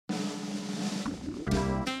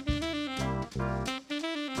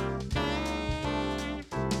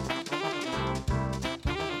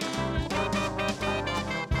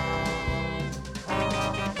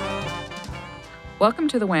Welcome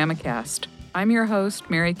to the WAMAcast. I'm your host,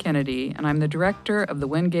 Mary Kennedy, and I'm the director of the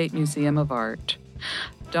Wingate Museum of Art.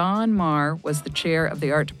 Don Marr was the chair of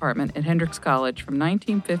the art department at Hendrix College from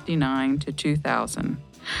 1959 to 2000.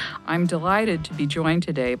 I'm delighted to be joined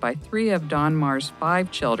today by three of Don Marr's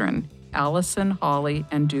 5 children, Allison, Holly,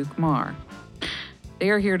 and Duke Marr. They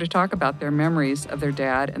are here to talk about their memories of their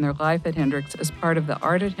dad and their life at Hendrix as part of the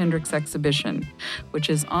Art at Hendrix exhibition, which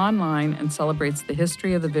is online and celebrates the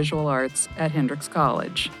history of the visual arts at Hendrix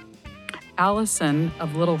College. Allison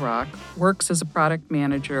of Little Rock works as a product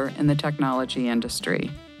manager in the technology industry.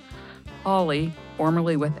 Holly,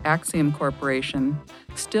 formerly with Axiom Corporation,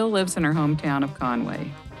 still lives in her hometown of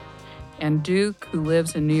Conway. And Duke, who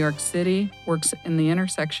lives in New York City, works in the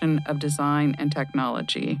intersection of design and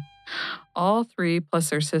technology. All three, plus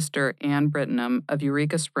their sister, Ann Brittenham of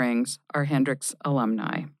Eureka Springs, are Hendrix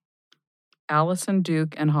alumni. Allison,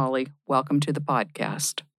 Duke, and Holly, welcome to the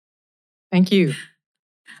podcast. Thank you.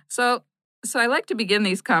 So I like to begin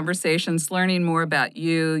these conversations learning more about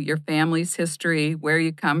you, your family's history, where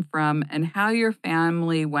you come from, and how your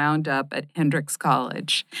family wound up at Hendrix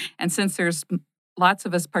College. And since there's lots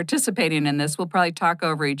of us participating in this, we'll probably talk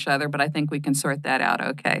over each other, but I think we can sort that out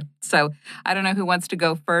okay. So I don't know who wants to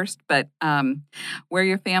go first, but where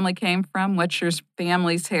your family came from, what's your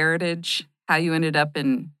family's heritage, how you ended up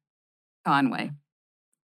in Conway.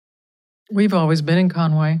 We've always been in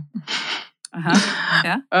Conway.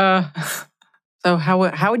 Yeah. So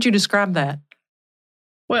how would you describe that?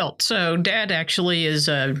 Well, so Dad actually is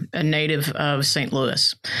a native of St.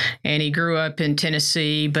 Louis, and he grew up in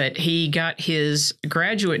Tennessee, but he got his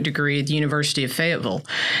graduate degree at the University of Fayetteville.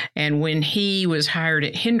 And when he was hired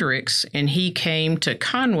at Hendrix and he came to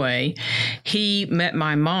Conway, he met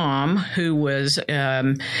my mom, who was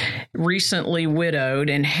recently widowed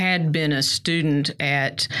and had been a student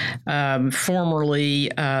at formerly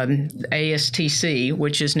ASTC,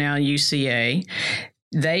 which is now UCA.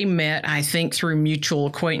 They met, I think, through mutual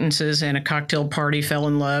acquaintances and a cocktail party, fell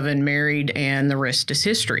in love and married, and the rest is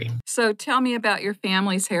history. So tell me about your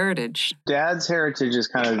family's heritage. Dad's heritage is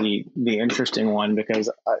kind of the interesting one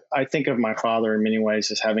because I think of my father in many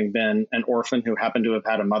ways as having been an orphan who happened to have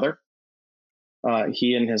had a mother.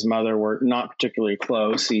 He and his mother were not particularly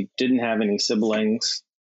close. He didn't have any siblings.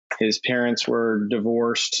 His parents were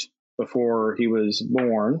divorced before he was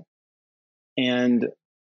born. And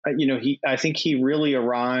I think he really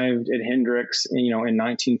arrived at Hendrix, in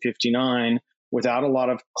 1959 without a lot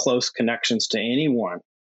of close connections to anyone.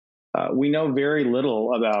 We know very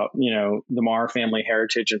little about, the Marr family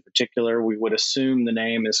heritage in particular. We would assume the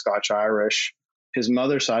name is Scotch-Irish. His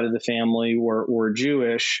mother's side of the family were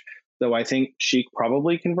Jewish, though I think she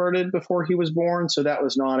probably converted before he was born. So that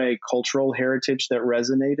was not a cultural heritage that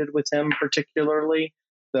resonated with him particularly,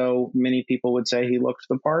 though many people would say he looked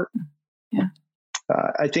the part. Yeah.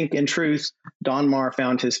 I think, in truth, Don Marr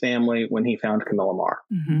found his family when he found Camilla Marr.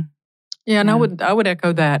 Mm-hmm. Yeah, and I would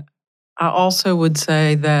echo that. I also would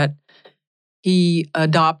say that he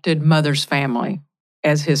adopted mother's family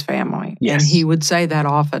as his family, yes. And he would say that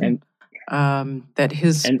often. That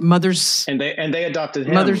his mother's and they adopted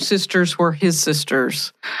him. Mother's sisters were his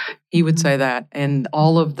sisters. He would say that, and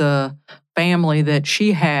all of the family that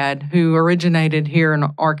she had, who originated here in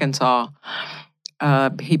Arkansas.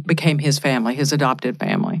 He became his family, his adopted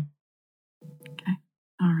family. Okay.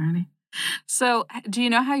 All righty. So do you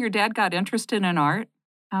know how your dad got interested in art?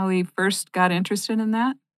 How he first got interested in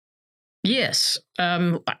that? Yes.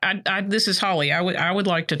 This is Holly. I would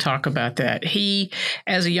like to talk about that. He,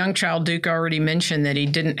 as a young child, Duke already mentioned that he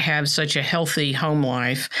didn't have such a healthy home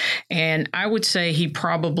life. And I would say he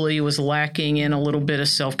probably was lacking in a little bit of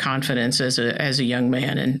self-confidence as a young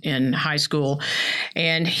man in high school.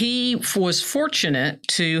 And he was fortunate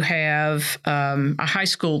to have a high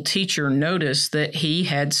school teacher notice that he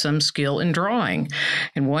had some skill in drawing.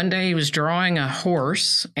 And one day he was drawing a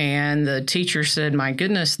horse, and the teacher said, "My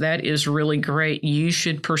goodness, that is really great. You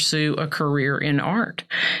should pursue a career in art."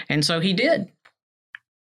 And so he did.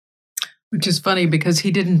 Which is funny because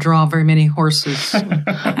he didn't draw very many horses. I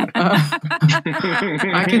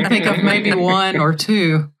can think of maybe one or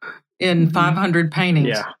two in 500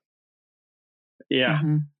 paintings. Yeah.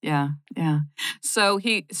 Mm-hmm. Yeah. So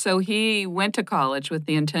he went to college with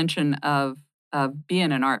the intention of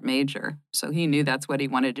being an art major. So he knew that's what he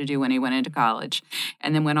wanted to do when he went into college,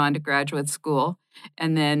 and then went on to graduate school,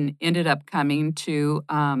 and then ended up coming to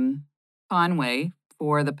Conway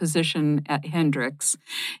for the position at Hendrix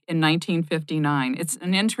in 1959. It's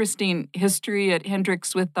an interesting history at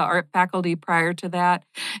Hendrix with the art faculty prior to that.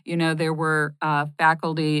 You know, there were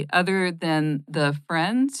faculty other than the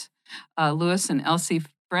Friends, Louis and Elsie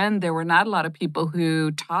Friend. There were not a lot of people who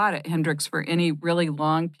taught at Hendrix for any really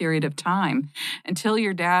long period of time until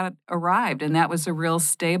your dad arrived, and that was a real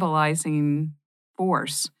stabilizing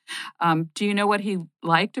force. Do you know what he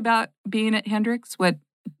liked about being at Hendrix?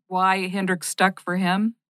 Why Hendrix stuck for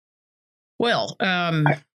him? Well,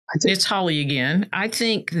 it's Holly again. I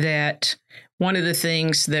think that one of the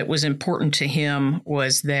things that was important to him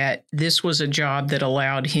was that this was a job that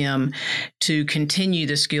allowed him to continue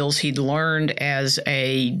the skills he'd learned as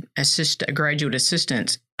a graduate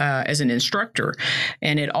assistant, as an instructor.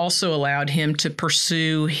 And it also allowed him to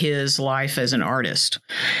pursue his life as an artist.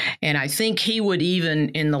 And I think he would even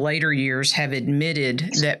in the later years have admitted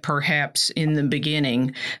that perhaps in the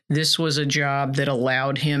beginning, this was a job that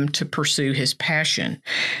allowed him to pursue his passion.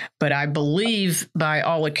 But I believe by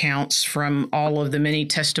all accounts from all of the many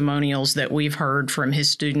testimonials that we've heard from his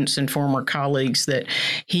students and former colleagues that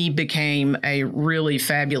he became a really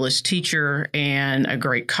fabulous teacher and a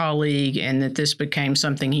great colleague, and that this became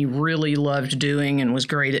something he really loved doing and was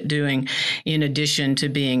great at doing, in addition to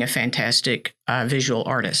being a fantastic visual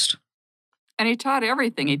artist. And he taught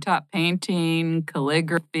everything. He taught painting,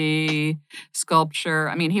 calligraphy, sculpture.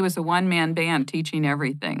 I mean, he was a one-man band teaching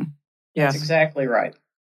everything. Yes. That's exactly right.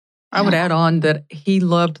 I would add on that he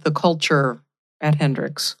loved the culture at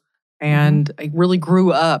Hendrix and really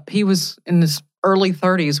grew up. He was in his early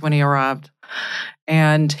 30s when he arrived,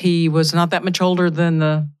 and he was not that much older than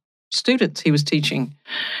the students he was teaching.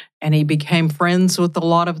 And he became friends with a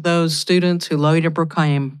lot of those students who later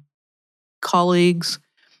became colleagues,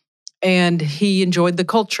 and he enjoyed the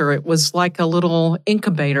culture. It was like a little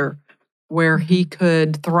incubator where he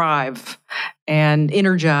could thrive and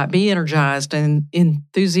be energized and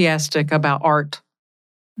enthusiastic about art.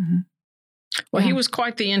 Mm-hmm. Well, he was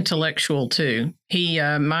quite the intellectual, too. He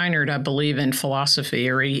minored, I believe, in philosophy,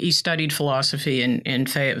 or he studied philosophy in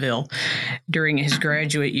Fayetteville during his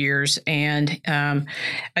graduate years. And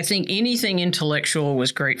I think anything intellectual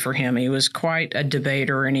was great for him. He was quite a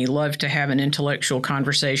debater, and he loved to have an intellectual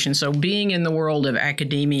conversation. So being in the world of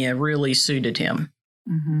academia really suited him.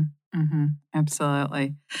 Mm-hmm. Mm-hmm.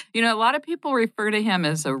 Absolutely. You know, a lot of people refer to him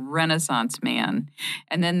as a Renaissance man.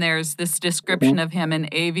 And then there's this description of him in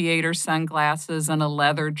aviator sunglasses and a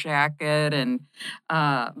leather jacket and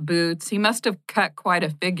boots. He must have cut quite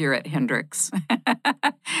a figure at Hendrix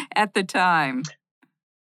at the time.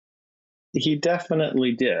 He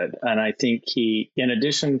definitely did. And I think he, in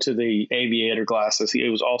addition to the aviator glasses, he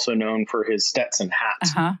was also known for his Stetson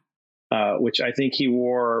hat, which I think he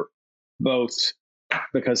wore both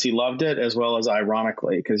because he loved it as well as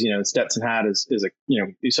ironically, because, you know, Stetson hat is a, you know,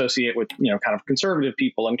 associate with, you know, kind of conservative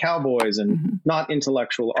people and cowboys and not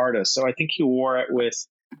intellectual artists. So I think he wore it with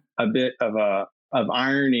a bit of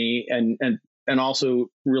irony and also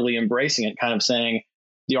really embracing it, kind of saying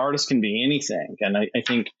the artist can be anything. And I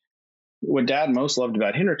think what Dad most loved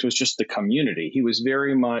about Hendrix was just the community. He was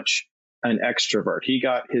very much an extrovert. He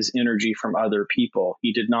got his energy from other people.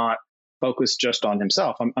 He did not focus just on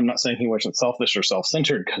himself. I'm not saying he wasn't selfish or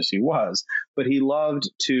self-centered, because he was, but he loved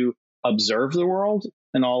to observe the world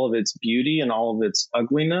and all of its beauty and all of its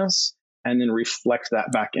ugliness, and then reflect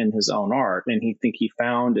that back in his own art. And he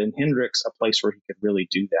found in Hendrix a place where he could really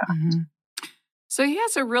do that. Mm-hmm. So he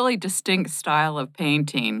has a really distinct style of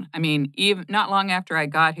painting. I mean, even not long after I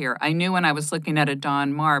got here, I knew when I was looking at a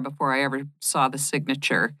Don Marr before I ever saw the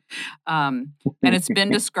signature. And it's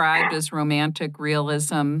been described as romantic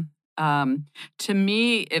realism. To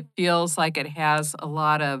me, it feels like it has a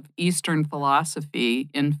lot of Eastern philosophy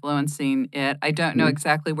influencing it. I don't know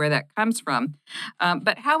exactly where that comes from.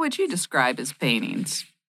 But how would you describe his paintings?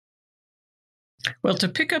 Well, to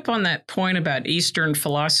pick up on that point about Eastern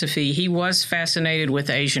philosophy, he was fascinated with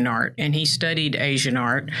Asian art, and he studied Asian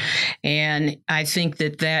art. And I think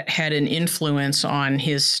that had an influence on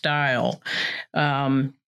his style.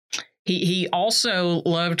 He also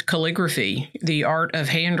loved calligraphy. The art of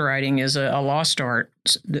handwriting is a lost art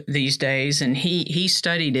these days, and he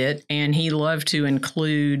studied it, and he loved to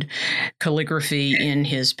include calligraphy in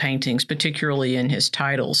his paintings, particularly in his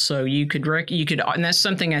titles. So you could, and that's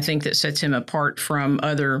something I think that sets him apart from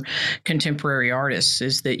other contemporary artists,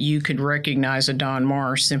 is that you could recognize a Don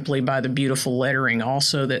Marr simply by the beautiful lettering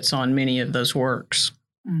also that's on many of those works.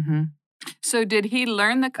 Mm-hmm. So did he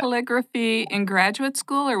learn the calligraphy in graduate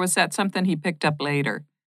school, or was that something he picked up later?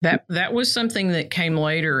 That was something that came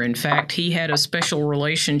later. In fact, he had a special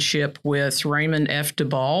relationship with Raymond F.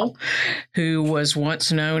 DeBall, who was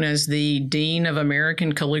once known as the Dean of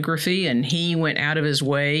American Calligraphy, and he went out of his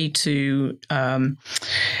way to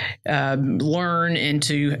learn and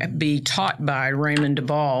to be taught by Raymond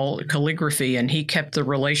DeBall calligraphy, and he kept the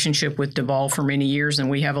relationship with DeBall for many years, and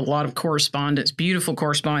we have a lot of correspondence, beautiful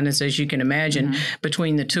correspondence, as you can imagine,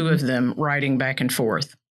 between the two of them, writing back and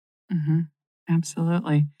forth. Mm-hmm.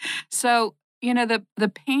 Absolutely. So,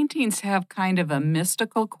 the paintings have kind of a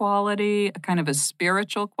mystical quality, a kind of a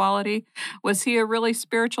spiritual quality. Was he a really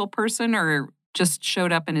spiritual person or just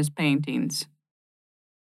showed up in his paintings?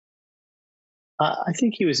 I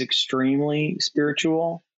think he was extremely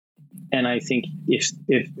spiritual. And I think if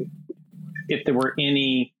there were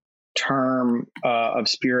any term of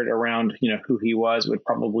spirit around, who he was, it would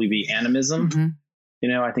probably be animism. Mm-hmm.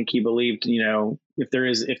 I think he believed, if there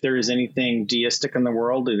is anything deistic in the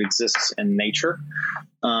world, it exists in nature.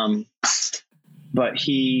 But if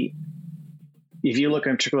you look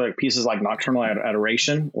in particular at pieces like Nocturnal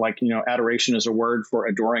Adoration, adoration is a word for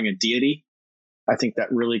adoring a deity. I think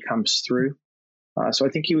that really comes through. So I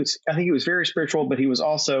think he was very spiritual, but he was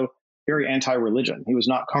also very anti-religion. He was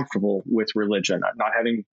not comfortable with religion, not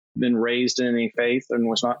having been raised in any faith, and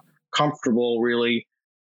was not comfortable really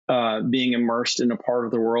being immersed in a part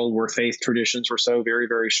of the world where faith traditions were so very,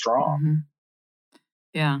 very strong. Mm-hmm.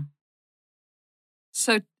 Yeah.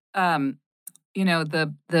 So,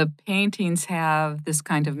 the paintings have this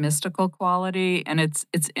kind of mystical quality, and it's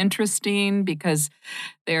interesting because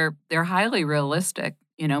they're highly realistic.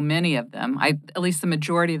 Many of them, at least the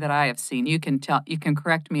majority that I have seen. You can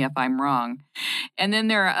correct me if I'm wrong. And then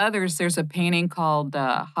there are others. There's a painting called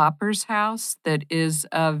Hopper's House that is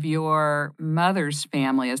of your mother's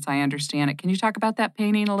family, as I understand it. Can you talk about that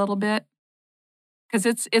painting a little bit? Because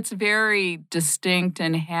it's very distinct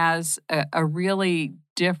and has a really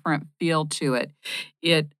different feel to it.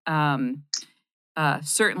 It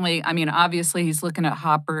certainly, obviously he's looking at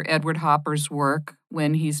Edward Hopper's work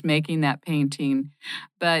when he's making that painting,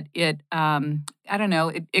 but it, I don't know,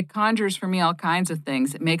 it conjures for me all kinds of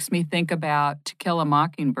things. It makes me think about To Kill a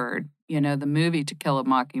Mockingbird, the movie To Kill a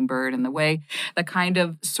Mockingbird, and the kind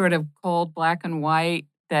of sort of cold black and white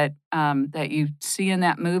that you see in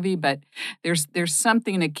that movie, but there's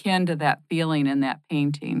something akin to that feeling in that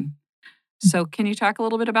painting. So can you talk a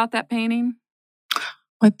little bit about that painting?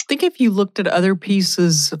 I think if you looked at other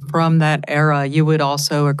pieces from that era, you would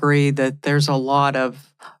also agree that there's a lot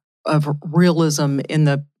of realism in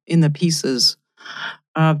the pieces.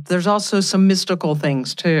 There's also some mystical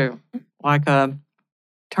things too, like a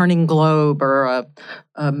turning globe or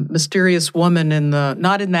a mysterious woman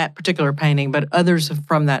not in that particular painting, but others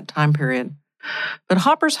from that time period. But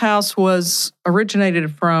Hopper's House was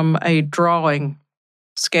originated from a drawing,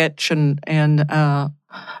 sketch, and a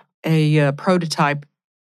prototype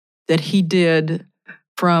that he did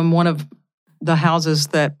from one of the houses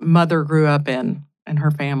that Mother grew up in and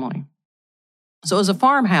her family. So it was a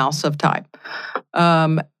farmhouse of type.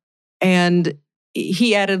 And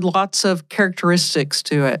he added lots of characteristics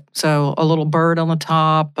to it. So a little bird on the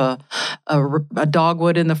top, a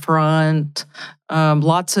dogwood in the front,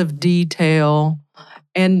 lots of detail.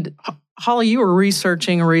 And Holly, you were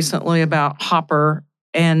researching recently about Hopper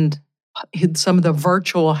and some of the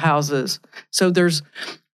virtual houses. So there's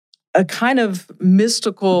a kind of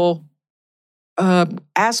mystical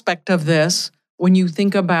aspect of this when you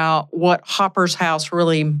think about what Hopper's House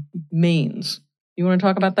really means. You want to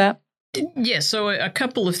talk about that? Yes, so a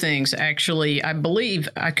couple of things, actually. I believe,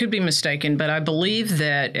 I could be mistaken, but I believe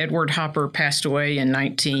that Edward Hopper passed away in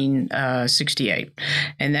 1968.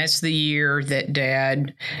 And that's the year that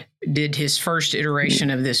Dad did his first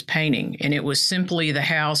iteration of this painting. And it was simply the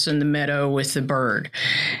house in the meadow with the bird.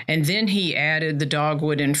 And then he added the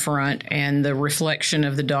dogwood in front and the reflection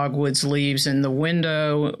of the dogwood's leaves in the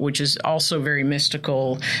window, which is also very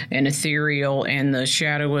mystical and ethereal, and the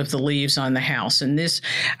shadow of the leaves on the house. And this,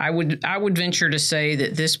 I would venture to say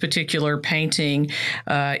that this particular painting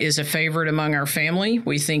is a favorite among our family.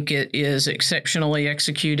 We think it is exceptionally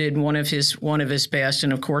executed, one of his best,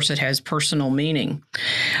 and of course it has personal meaning.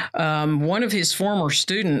 One of his former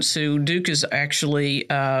students, who Duke is actually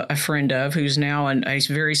a friend of, who's now a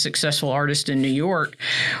very successful artist in New York,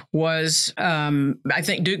 was, I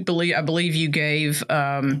think, Duke, I believe you gave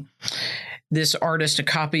this artist a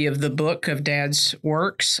copy of the book of Dad's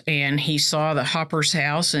works, and he saw the Hopper's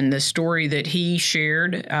house. And the story that he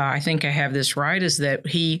shared, I think I have this right, is that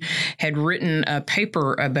he had written a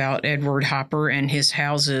paper about Edward Hopper and his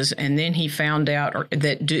houses, and then he found out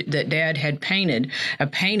that Dad had painted a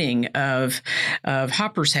painting of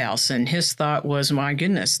Hopper's house, and his thought was, "My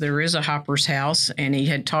goodness, there is a Hopper's house," and he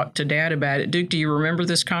had talked to Dad about it. Duke, do you remember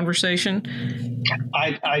this conversation?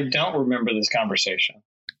 I don't remember this conversation.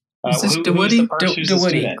 Is this DeWoody?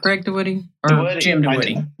 Greg DeWoody? Or Jim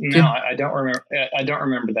DeWoody? I don't remember. I don't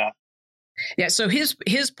remember that. Yeah, so his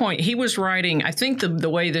point, he was writing, I think the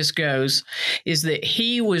way this goes is that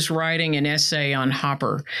he was writing an essay on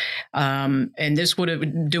Hopper. And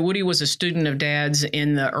DeWoody was a student of Dad's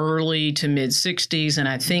in the early to mid 60s. And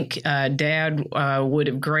I think Dad would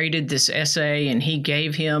have graded this essay, and he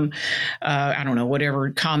gave him, I don't know, whatever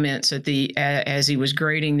comments as he was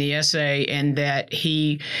grading the essay, and that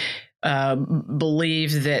he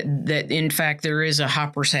believe that in fact there is a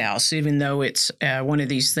Hopper's house, even though it's one of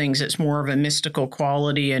these things that's more of a mystical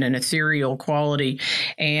quality and an ethereal quality.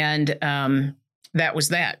 And that was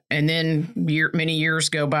that. And then many years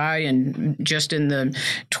go by, and just in the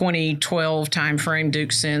 2012 timeframe,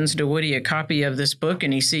 Duke sends DeWoody a copy of this book,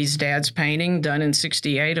 and he sees Dad's painting done in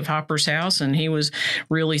 '68 of Hopper's house, and he was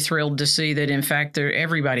really thrilled to see that in fact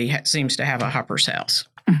everybody seems to have a Hopper's house.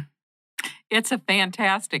 It's a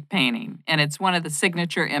fantastic painting, and it's one of the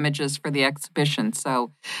signature images for the exhibition.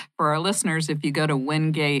 So for our listeners, if you go to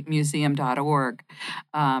wingatemuseum.org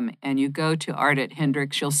and you go to Art at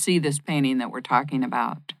Hendricks, you'll see this painting that we're talking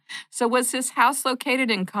about. So was this house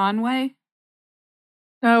located in Conway?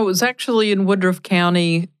 No, it was actually in Woodruff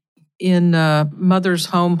County in Mother's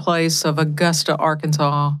home place of Augusta,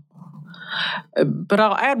 Arkansas. But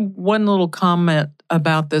I'll add one little comment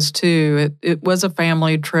about this, too. It was a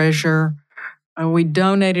family treasure. We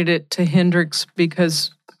donated it to Hendricks because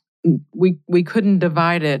we couldn't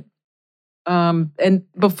divide it. And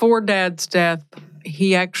before Dad's death,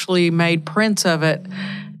 he actually made prints of it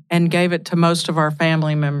and gave it to most of our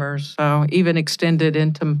family members. So even extended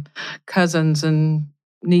into cousins and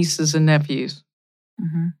nieces and nephews.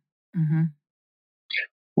 Mm-hmm. Mm-hmm.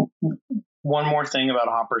 One more thing about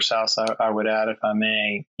Hopper's house I would add, if I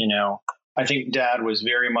may. I think Dad was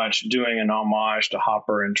very much doing an homage to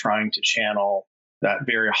Hopper and trying to channel that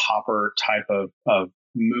very Hopper type of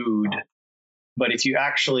mood. But if you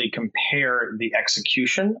actually compare the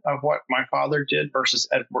execution of what my father did versus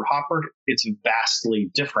Edward Hopper, it's vastly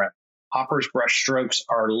different. Hopper's brush strokes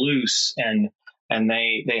are loose and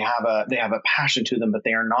they have a passion to them, but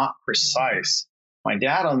they are not precise. My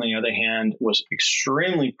dad, on the other hand, was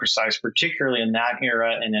extremely precise, particularly in that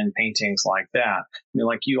era and in paintings like that.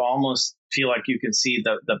 Like you almost feel like you can see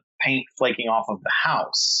the paint flaking off of the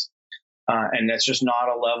house. And that's just not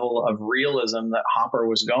a level of realism that Hopper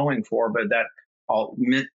was going for, but that all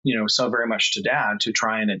meant, so very much to Dad to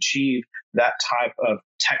try and achieve that type of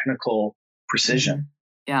technical precision.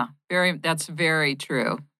 Yeah, that's very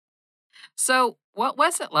true. So what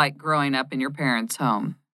was it like growing up in your parents'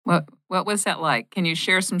 home? What was that like? Can you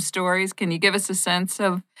share some stories? Can you give us a sense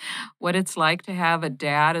of what it's like to have a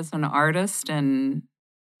dad as an artist? And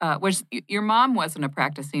your mom wasn't a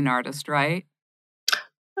practicing artist, right?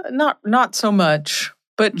 Not so much,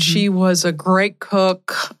 but she was a great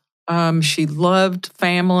cook. She loved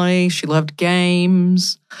family. She loved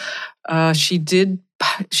games. She did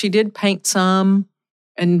paint some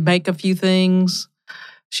and make a few things.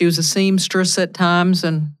 She was a seamstress at times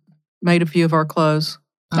and made a few of our clothes.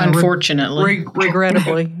 Unfortunately.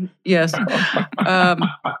 Regrettably, yes.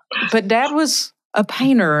 But Dad was a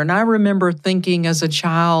painter, and I remember thinking as a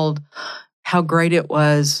child how great it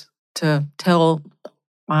was to tell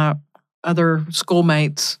my other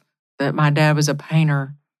schoolmates that my dad was a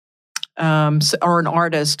painter, or an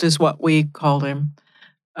artist is what we called him.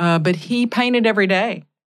 But he painted every day.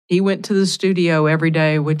 He went to the studio every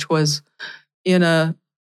day, which was in a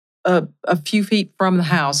few feet from the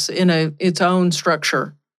house in its own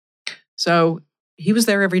structure. So he was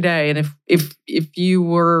there every day. And if you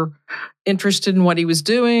were interested in what he was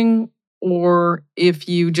doing, or if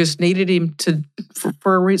you just needed him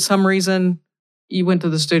for some reason, you went to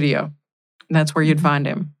the studio, and that's where you'd find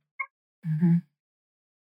him. Mm-hmm.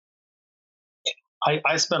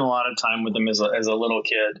 I spent a lot of time with him as a little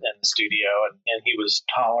kid in the studio, and he was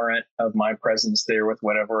tolerant of my presence there with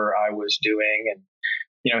whatever I was doing. And,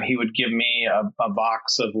 he would give me a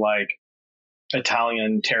box of like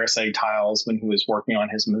Italian terrace tiles when he was working on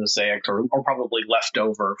his mosaics, or probably left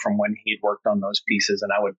over from when he'd worked on those pieces.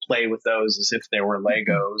 And I would play with those as if they were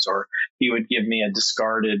Legos, or he would give me a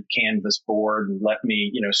discarded canvas board and let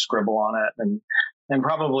me, scribble on it. And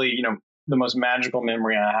probably, the most magical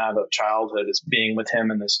memory I have of childhood is being with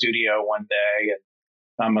him in the studio one day. And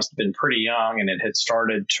I must have been pretty young, and it had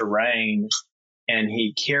started to rain. And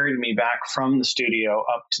he carried me back from the studio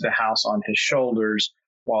up to the house on his shoulders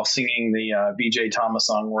while singing the B.J. Thomas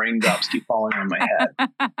song, Raindrops Keep Falling on My Head.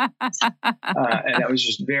 And it was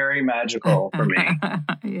just very magical for me.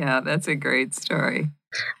 Yeah, that's a great story.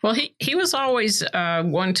 Well, he was always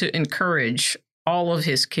one to encourage all of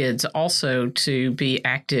his kids also to be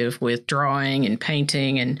active with drawing and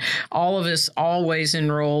painting. And all of us always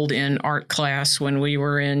enrolled in art class when we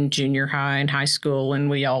were in junior high and high school. And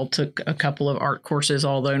we all took a couple of art courses,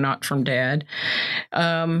 although not from Dad.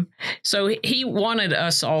 So he wanted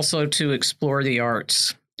us also to explore the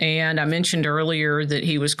arts. And I mentioned earlier that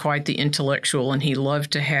he was quite the intellectual, and he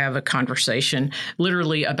loved to have a conversation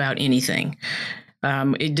literally about anything.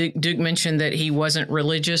 Duke mentioned that he wasn't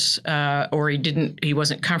religious, or he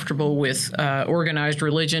wasn't comfortable with organized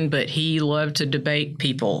religion, but he loved to debate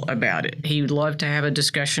people about it. He loved to have a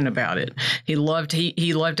discussion about it. He loved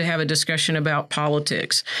to have a discussion about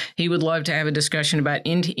politics. He would love to have a discussion about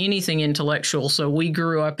anything intellectual. So we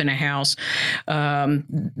grew up in a house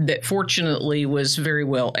that fortunately was very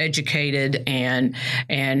well educated and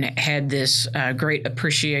had this great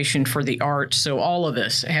appreciation for the arts. So all of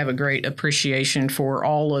us have a great appreciation for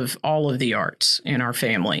all of the arts in our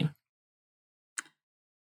family.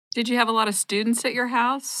 Did you have a lot of students at your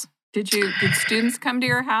house? Did students come to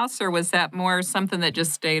your house, or was that more something that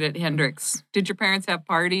just stayed at Hendrix? Did your parents have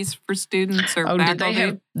parties for students or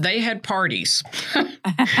faculty? They had parties. They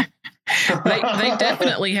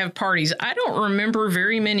definitely have parties. I don't remember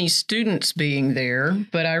very many students being there,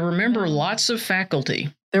 but I remember lots of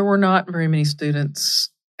faculty. There were not very many students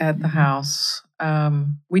at the house.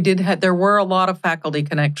 There were a lot of faculty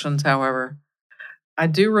connections, however. I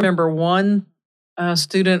do remember one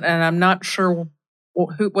student, and I'm not sure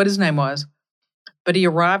what his name was, but he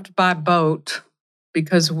arrived by boat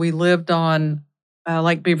because we lived on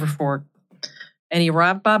Lake Beaver Fork. And he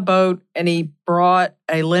arrived by boat, and he brought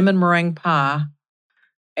a lemon meringue pie.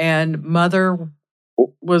 And Mother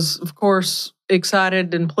was, of course,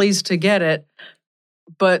 excited and pleased to get it,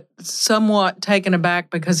 but somewhat taken aback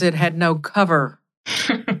because it had no cover.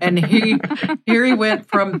 And here he went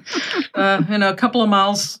from a couple of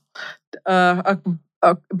miles, a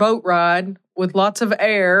boat ride with lots of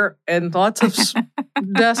air and lots of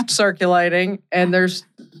dust circulating, and there's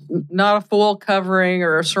not a foil covering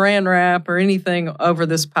or a saran wrap or anything over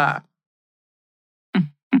this pie.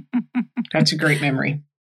 That's a great memory.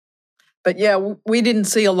 But yeah, we didn't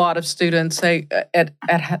see a lot of students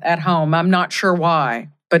at home. I'm not sure why,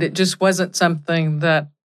 but it just wasn't something that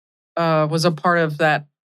was a part of that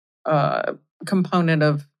component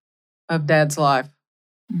of Dad's life.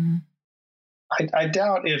 Mm-hmm. I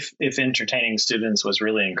doubt if entertaining students was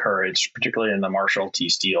really encouraged, particularly in the Marshall T.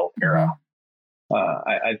 Steele era.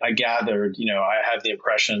 I gathered, I have the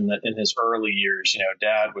impression that in his early years,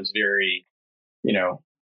 Dad was very,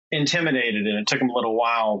 intimidated, and it took him a little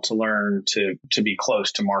while to learn to be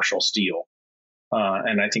close to Marshall Steele.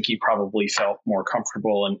 And I think he probably felt more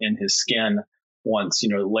comfortable in his skin once,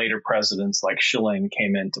 later presidents like Schilling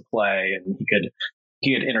came into play, and he could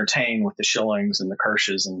entertain with the Schillings and the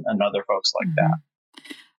Kirsches and other folks like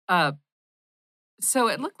that. So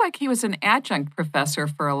it looked like he was an adjunct professor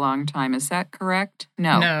for a long time. Is that correct?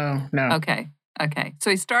 No. Okay. So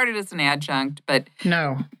he started as an adjunct, but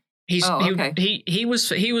no. He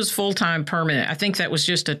was full-time permanent. I think that was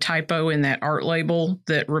just a typo in that art label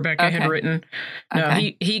that Rebecca had written. No,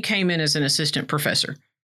 he came in as an assistant professor.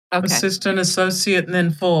 Okay. Assistant, associate, and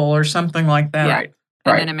then full or something like that. Yeah. Right.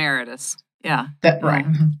 And then emeritus. Yeah. Right.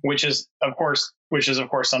 Which is of course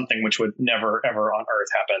something which would never ever on earth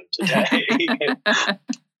happen today.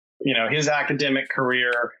 His academic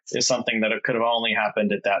career is something that it could have only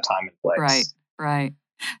happened at that time and place. Right.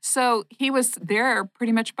 So he was there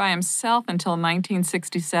pretty much by himself until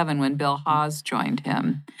 1967 when Bill Hawes joined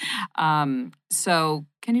him. So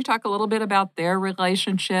can you talk a little bit about their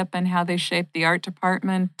relationship and how they shaped the art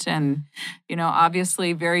department? And,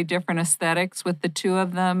 obviously very different aesthetics with the two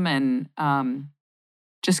of them. And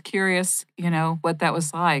just curious, what that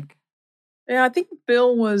was like. Yeah, I think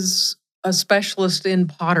Bill was a specialist in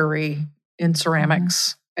pottery, in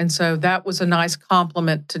ceramics. And so that was a nice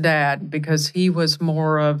compliment to Dad because he was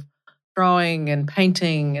more of drawing and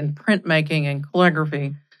painting and printmaking and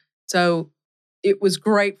calligraphy. So it was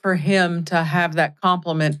great for him to have that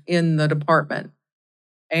compliment in the department.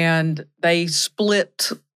 And they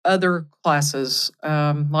split other classes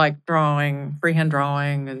like drawing, freehand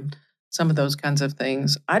drawing, and some of those kinds of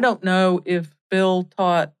things. I don't know if Bill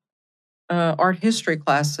taught art history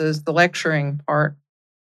classes, the lecturing part.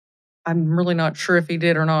 I'm really not sure if he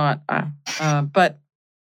did or not. But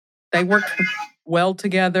they worked well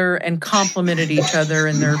together and complemented each other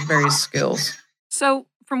in their various skills. So,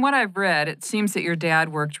 from what I've read, it seems that your dad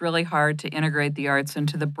worked really hard to integrate the arts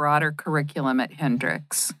into the broader curriculum at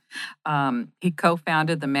Hendrix. He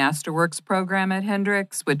co-founded the Masterworks program at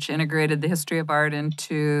Hendrix, which integrated the history of art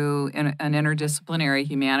into an interdisciplinary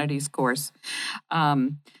humanities course. A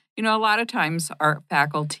lot of times art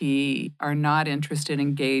faculty are not interested in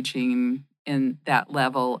engaging in that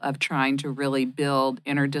level of trying to really build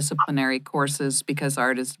interdisciplinary courses because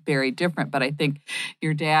art is very different. But I think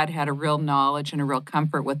your dad had a real knowledge and a real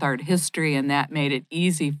comfort with art history, and that made it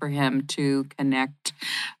easy for him to connect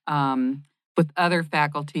with other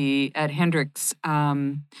faculty at Hendrix.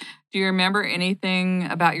 Do you remember anything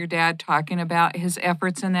about your dad talking about his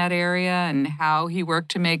efforts in that area and how he worked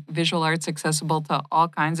to make visual arts accessible to all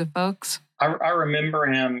kinds of folks? I remember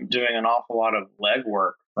him doing an awful lot of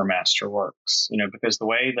legwork for Masterworks, because the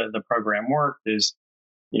way that the program worked is,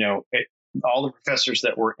 all the professors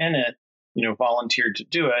that were in it, volunteered to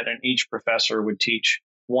do it, and each professor would teach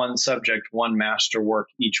one subject, one masterwork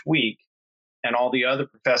each week. And all the other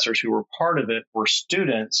professors who were part of it were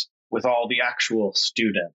students with all the actual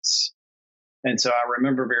students. And so I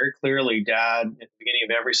remember very clearly Dad at the beginning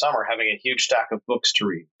of every summer having a huge stack of books to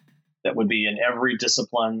read that would be in every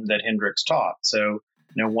discipline that Hendrix taught. So,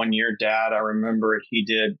 one year, Dad, I remember he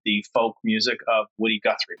did the folk music of Woody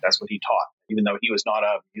Guthrie. That's what he taught, even though he was not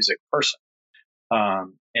a music person.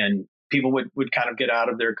 And people would kind of get out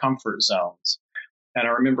of their comfort zones. And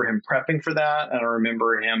I remember him prepping for that. And I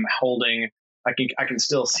remember him holding, I can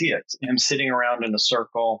still see it, him sitting around in a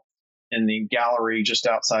circle in the gallery just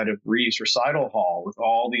outside of Reeves Recital Hall with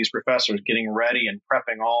all these professors getting ready and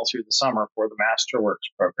prepping all through the summer for the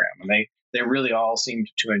Masterworks program. And they really all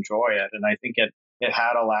seemed to enjoy it. And I think it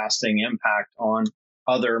had a lasting impact on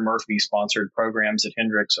other Murphy-sponsored programs at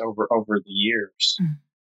Hendrix over the years.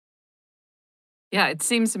 Yeah, it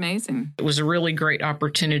seems amazing. It was a really great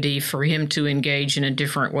opportunity for him to engage in a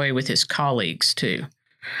different way with his colleagues, too.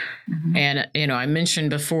 Mm-hmm. And, I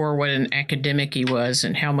mentioned before what an academic he was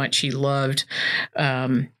and how much he loved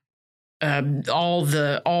all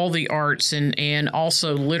the arts and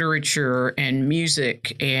also literature and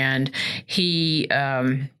music. And he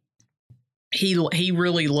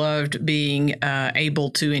really loved being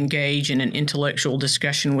able to engage in an intellectual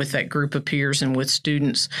discussion with that group of peers and with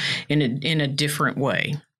students in a different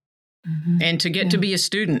way. Mm-hmm. And to get to be a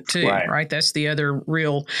student too, right? That's the other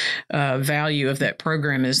real value of that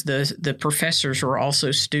program is the professors are also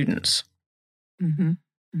students. Mm-hmm.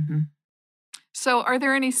 Mm-hmm. So, are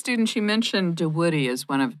there any students? You mentioned DeWoody as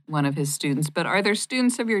one of his students, but are there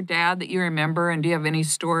students of your dad that you remember, and do you have any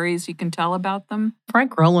stories you can tell about them?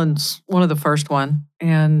 Frank Rowland's one of the first one,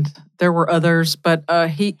 and there were others, but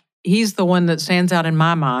he's the one that stands out in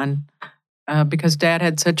my mind because Dad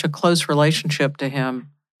had such a close relationship to him.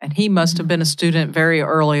 And he must have been a student very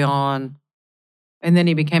early on. And then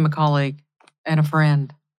he became a colleague and a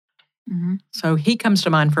friend. Mm-hmm. So he comes to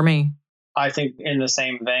mind for me. I think in the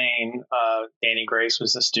same vein, Danny Grace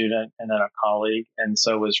was a student and then a colleague. And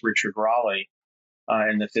so was Richard Raleigh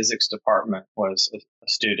in the physics department was a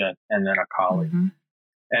student and then a colleague. Mm-hmm.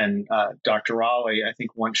 And Dr. Raleigh, I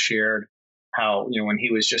think, once shared how, when he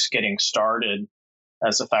was just getting started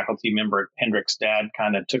as a faculty member at Hendrix, Dad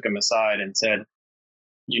kind of took him aside and said,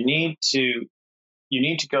 You need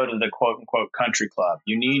to go to the quote unquote country club.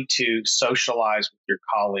 You need to socialize with your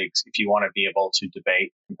colleagues if you want to be able to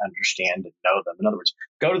debate and understand and know them. In other words,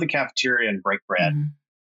 go to the cafeteria and break bread. Mm-hmm.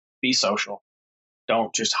 Be social.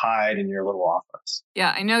 Don't just hide in your little office.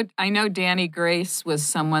 Yeah, I know Danny Grace was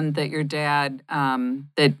someone that your dad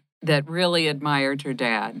that really admired your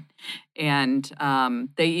dad. And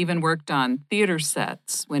they even worked on theater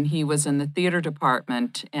sets when he was in the theater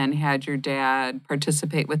department and had your dad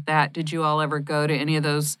participate with that. Did you all ever go to any of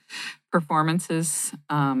those performances?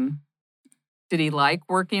 Did he like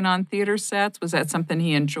working on theater sets? Was that something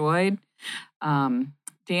he enjoyed?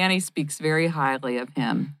 Danny speaks very highly of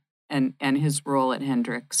him and his role at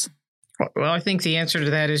Hendrix. Well, I think the answer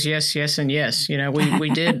to that is yes, yes, and yes. We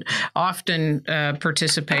did often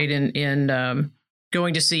participate in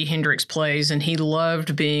going to see Hendrix plays, and he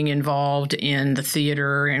loved being involved in the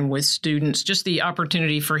theater and with students. Just the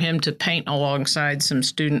opportunity for him to paint alongside some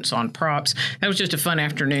students on props. That was just a fun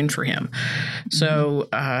afternoon for him. Mm-hmm. So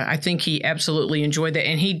I think he absolutely enjoyed that.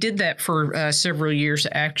 And he did that for several years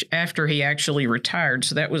after he actually retired.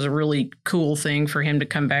 So that was a really cool thing for him to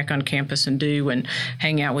come back on campus and do and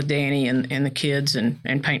hang out with Danny and the kids and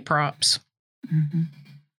paint props. Mm-hmm.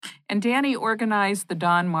 And Danny organized the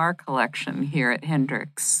Don Marr collection here at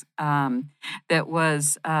Hendrix. That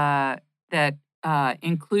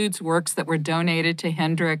includes works that were donated to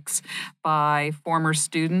Hendrix by former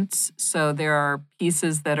students. So there are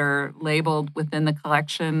pieces that are labeled within the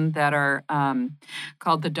collection that are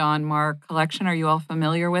called the Don Marr collection. Are you all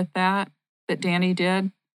familiar with that Danny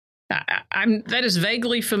did? That is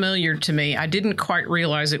vaguely familiar to me. I didn't quite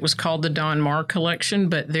realize it was called the Don Marr collection,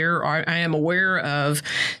 but I am aware of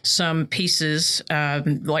some pieces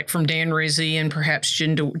like from Dan Rizzi and perhaps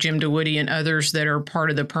Jim DeWoody and others that are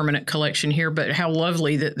part of the permanent collection here. But how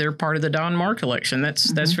lovely that they're part of the Don Marr collection.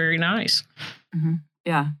 That's very nice. Mm-hmm.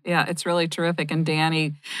 Yeah, it's really terrific. And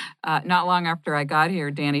Danny, not long after I got here,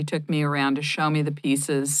 Danny took me around to show me the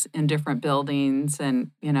pieces in different buildings and,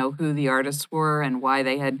 who the artists were and why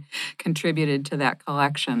they had contributed to that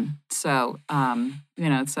collection. So,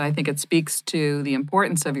 so I think it speaks to the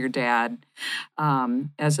importance of your dad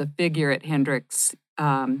as a figure at Hendrix,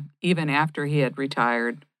 even after he had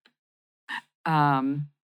retired.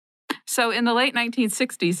 So in the late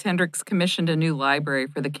 1960s, Hendrix commissioned a new library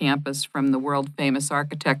for the campus from the world-famous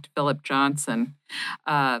architect Philip Johnson.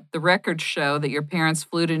 The records show that your parents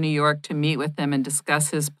flew to New York to meet with him and discuss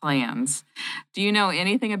his plans. Do you know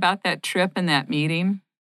anything about that trip and that meeting?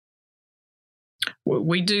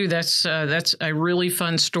 We do. That's a really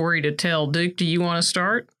fun story to tell. Duke, do you want to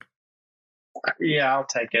start? Yeah, I'll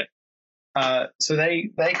take it. So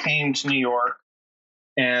they came to New York,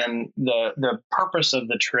 and the purpose of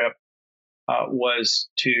the trip was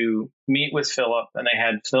to meet with Philip, and they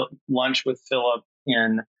had lunch with Philip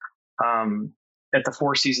at the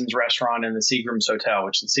Four Seasons restaurant in the Seagram's Hotel,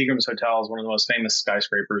 which the Seagram's Hotel is one of the most famous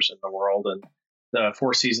skyscrapers in the world. And the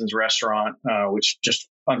Four Seasons restaurant, which just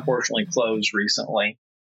unfortunately closed recently,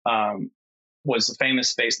 was the famous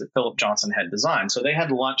space that Philip Johnson had designed. So they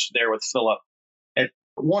had lunch there with Philip at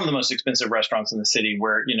one of the most expensive restaurants in the city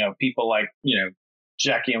where, people like,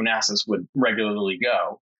 Jackie Onassis would regularly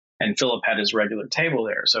go. And Philip had his regular table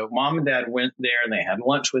there. So Mom and Dad went there and they had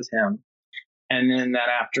lunch with him. And then that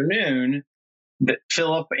afternoon,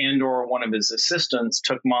 Philip and or one of his assistants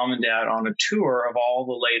took Mom and Dad on a tour of all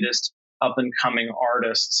the latest up and coming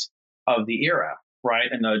artists of the era,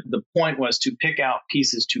 right? And the point was to pick out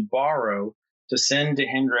pieces to borrow to send to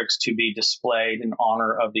Hendrix to be displayed in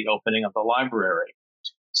honor of the opening of the library.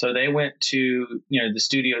 So they went to, the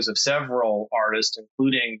studios of several artists,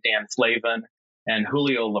 including Dan Flavin and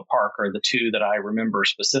Julio Leparc are the two that I remember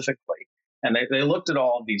specifically. And they looked at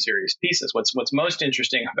all of these various pieces. What's most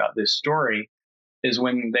interesting about this story is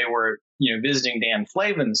when they were, visiting Dan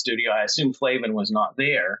Flavin's studio, I assume Flavin was not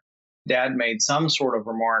there. Dad made some sort of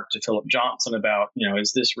remark to Philip Johnson about,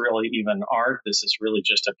 is this really even art? This is really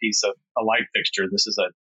just a piece of a light fixture. This is a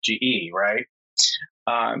GE, right?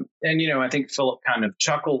 I think Philip kind of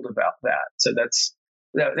chuckled about that. So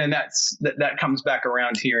that comes back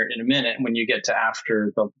around here in a minute when you get to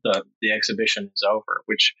after the exhibition is over,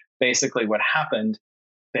 which basically what happened,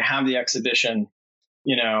 they have the exhibition,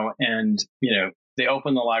 they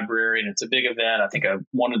open the library and it's a big event. I think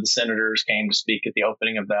one of the senators came to speak at the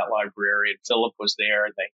opening of that library and Philip was there.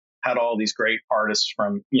 They had all these great artists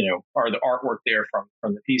from, or the artwork there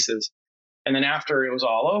from the pieces. And then after it was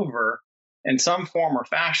all over, in some form or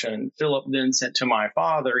fashion, Philip then sent to my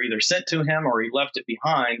father, either sent to him or he left it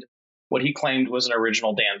behind, what he claimed was an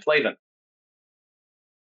original Dan Flavin.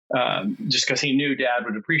 Just because he knew Dad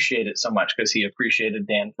would appreciate it so much because he appreciated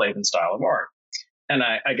Dan Flavin's style of art. And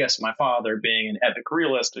I guess my father, being an epic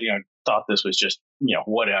realist, thought this was just,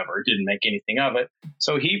 whatever, didn't make anything of it.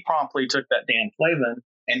 So he promptly took that Dan Flavin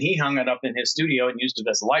and he hung it up in his studio and used it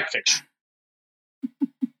as a light fixture.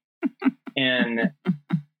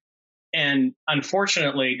 And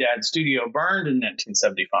unfortunately, Dad's studio burned in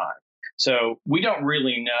 1975. So we don't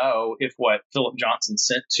really know if what Philip Johnson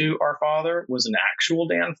sent to our father was an actual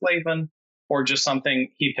Dan Flavin or just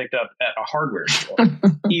something he picked up at a hardware store.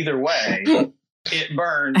 Either way, it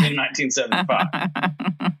burned in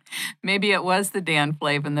 1975. Maybe it was the Dan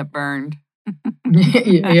Flavin that burned.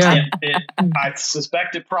 Yeah. I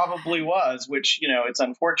suspect it probably was, which, it's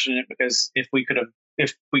unfortunate because if we could have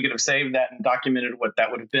saved that and documented what that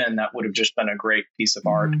would have been, that would have just been a great piece of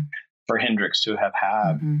art for Hendrix to have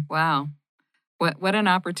had. Mm-hmm. Wow. What an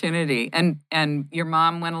opportunity. And your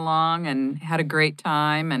mom went along and had a great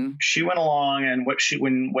time. And she went along, and what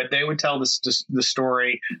they would tell the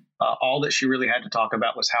story, all that she really had to talk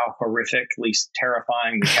about was how horrifically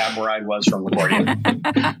terrifying the cab ride was from LaGuardia.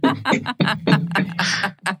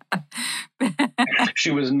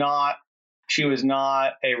 She was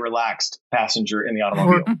not a relaxed passenger in the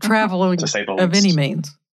automobile. Or traveling to say the of least. any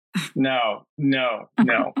means. No.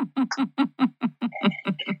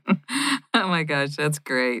 Oh my gosh, that's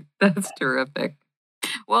great. That's terrific.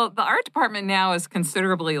 Well, the art department now is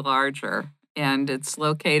considerably larger, and it's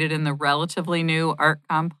located in the relatively new art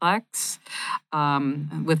complex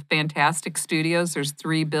with fantastic studios. There's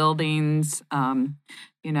 3 buildings.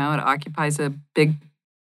 It occupies a big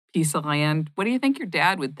piece of land. What do you think your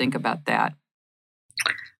dad would think about that?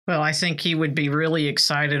 Well, I think he would be really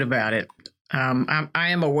excited about it. I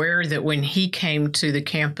am aware that when he came to the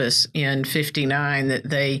campus in '59,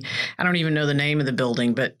 that I don't even know the name of the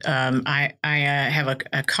building, but I have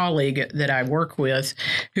a colleague that I work with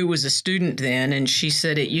who was a student then, and she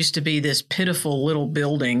said it used to be this pitiful little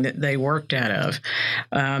building that they worked out of.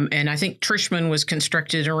 And I think Trishman was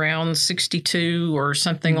constructed around '62 or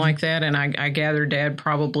something like that, and I gather Dad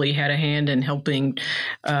probably had a hand in helping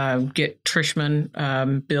get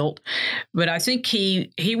Trishman built. But I think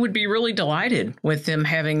he would be really delighted with them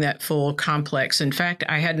having that full complex. In fact,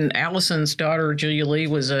 I had Allison's daughter, Julia Lee,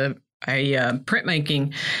 was a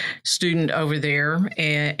printmaking student over there,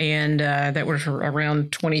 and that was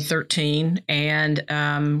around 2013.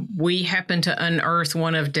 And we happened to unearth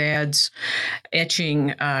one of Dad's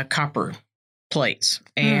etching copper plates,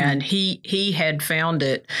 and he had found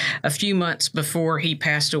it a few months before he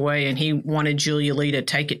passed away, and he wanted Julia Lee to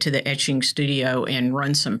take it to the etching studio and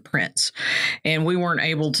run some prints, and we weren't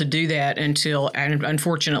able to do that until,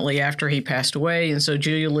 unfortunately, after he passed away. And so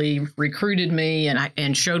Julia Lee recruited me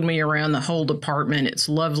and showed me around the whole department. It's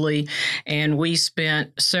lovely, and we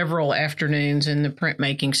spent several afternoons in the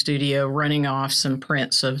printmaking studio running off some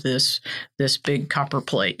prints of this big copper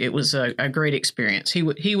plate. It was a great experience. He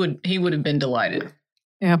would have been delighted.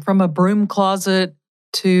 Yeah, from a broom closet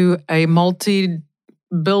to a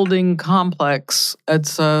multi-building complex,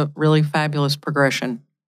 it's a really fabulous progression.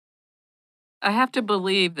 I have to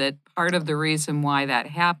believe that part of the reason why that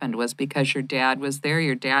happened was because your dad was there.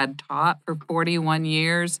 Your dad taught for 41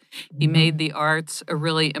 years. He made the arts a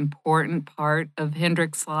really important part of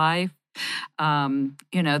Hendricks' life.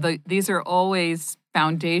 These are always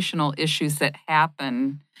foundational issues that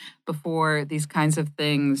happen before these kinds of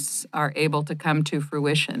things are able to come to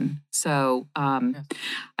fruition. So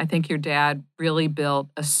I think your dad really built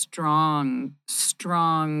a strong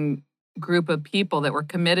group of people that were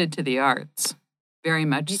committed to the arts, very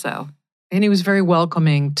much so. And he was very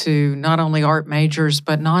welcoming to not only art majors,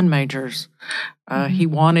 but non-majors. He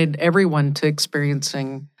wanted everyone to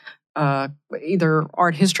experiencing either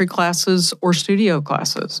art history classes or studio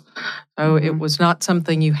classes. So it was not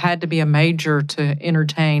something you had to be a major to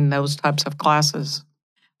entertain those types of classes.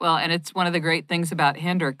 Well, and it's one of the great things about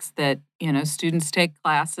Hendricks that, students take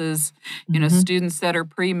classes, students that are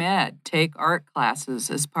pre-med take art classes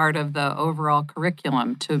as part of the overall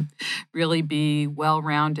curriculum to really be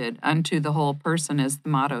well-rounded unto the whole person, as the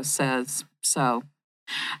motto says. So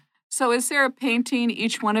is there a painting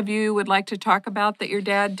each one of you would like to talk about that your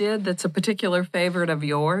dad did that's a particular favorite of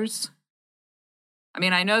yours? I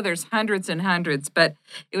mean, I know there's hundreds and hundreds, but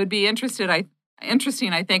it would be interesting, I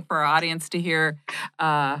think, for our audience to hear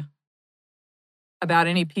about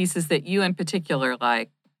any pieces that you in particular like.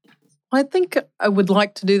 I think I would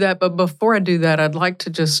like to do that, but before I do that, I'd like to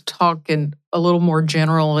just talk in a little more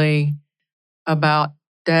generally about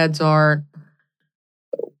Dad's art.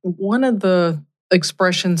 One of the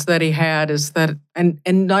expressions that he had is that, and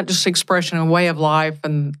not just expression, a way of life,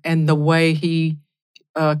 and the way he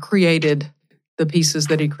created the pieces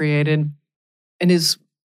that he created. And his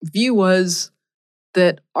view was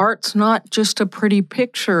that art's not just a pretty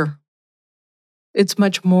picture. It's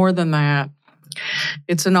much more than that.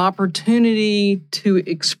 It's an opportunity to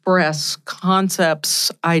express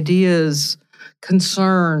concepts, ideas,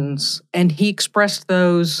 concerns, and he expressed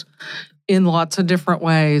those in lots of different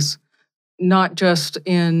ways, not just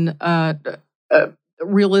in the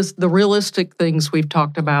realistic things we've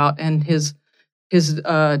talked about and his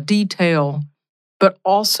detail, but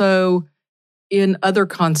also in other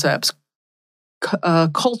concepts,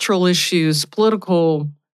 cultural issues, political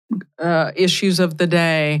issues of the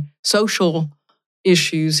day, social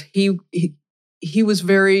issues. He was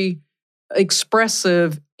very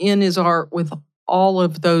expressive in his art with all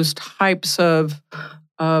of those types of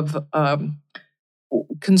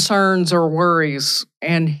concerns or worries,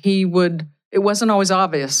 and it wasn't always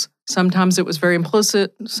obvious. Sometimes it was very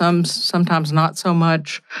implicit, sometimes not so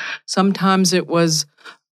much. Sometimes it was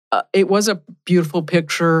a beautiful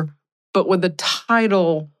picture, but with a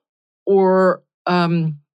title or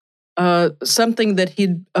something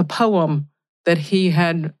a poem that he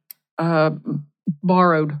had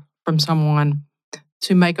borrowed from someone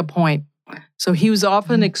to make a point. So he was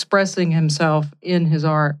often expressing himself in his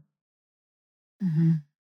art. Mm-hmm.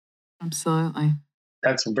 Absolutely.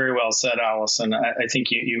 That's very well said, Allison. I think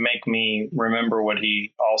you make me remember what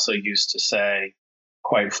he also used to say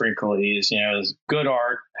quite frequently is, good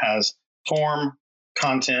art has form,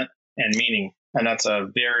 content, and meaning. And that's a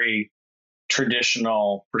very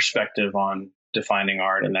traditional perspective on defining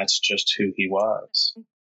art. And that's just who he was.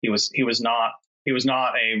 He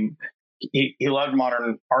loved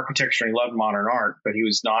modern architecture, and he loved modern art, but he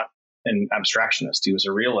was not an abstractionist. He was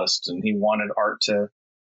a realist, and he wanted art to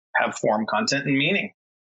have form, content, and meaning.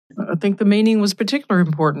 I think the meaning was particularly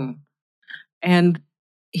important. And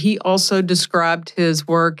he also described his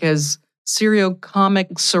work as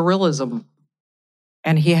serio-comic surrealism.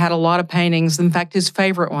 And he had a lot of paintings. In fact, his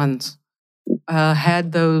favorite ones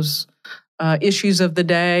had those issues of the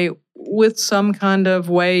day with some kind of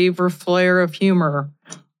wave or flare of humor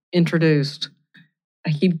introduced.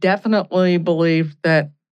 He definitely believed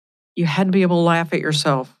that you had to be able to laugh at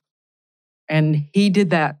yourself. And he did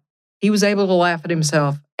that. He was able to laugh at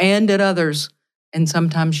himself and at others. And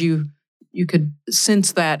sometimes you could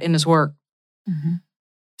sense that in his work. Mm-hmm.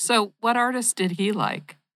 So what artists did he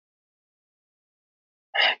like?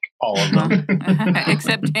 All of them.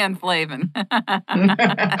 Except Dan Flavin.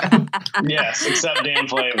 Yes, except Dan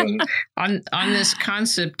Flavin. On this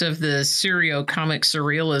concept of the serio-comic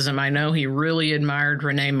surrealism, I know he really admired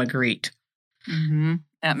Rene Magritte. Mm-hmm.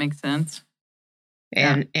 That makes sense.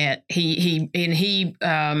 And he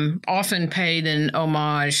often paid an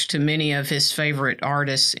homage to many of his favorite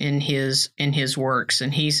artists in his works.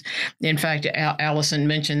 And he's, in fact, Allison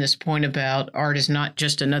mentioned this point about art is not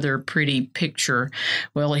just another pretty picture.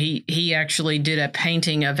 Well, he actually did a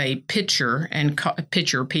painting of a pitcher,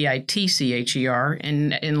 pitcher, Pitcher,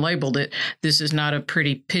 and labeled it, "This is not a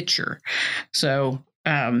pretty picture." So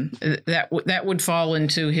that would fall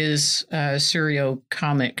into his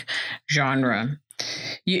serio-comic genre.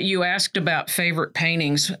 You asked about favorite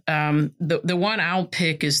paintings. The one I'll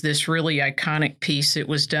pick is this really iconic piece. It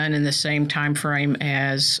was done in the same time frame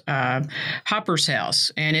as Hopper's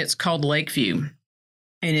House, and it's called Lakeview.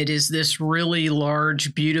 And it is this really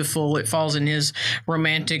large, beautiful, it falls in his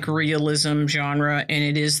romantic realism genre. And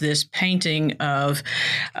it is this painting of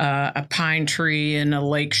a pine tree and a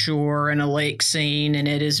lake shore and a lake scene. And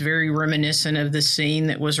it is very reminiscent of the scene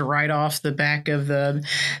that was right off the back of the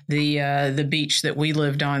beach that we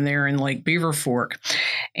lived on there in Lake Beaver Fork.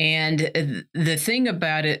 And the thing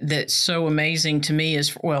about it that's so amazing to me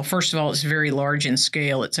is, well, first of all, it's very large in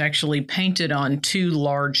scale. It's actually painted on two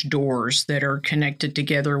large doors that are connected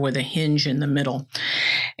together with a hinge in the middle.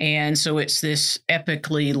 And so it's this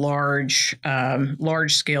epically large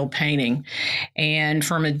scale painting. And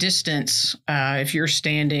from a distance, if you're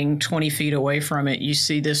standing 20 feet away from it, you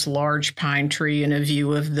see this large pine tree and a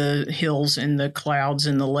view of the hills and the clouds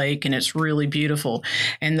and the lake, and it's really beautiful.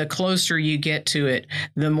 And the closer you get to it,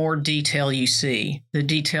 the more detail you see, the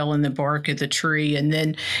detail in the bark of the tree, and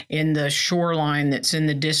then in the shoreline that's in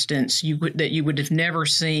the distance that you would have never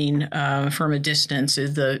seen from a distance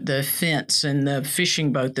is the fence and the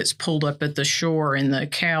fishing boat that's pulled up at the shore, and the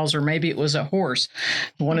cows, or maybe it was a horse,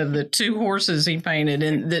 one of the two horses he painted,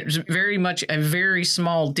 and there's very much a very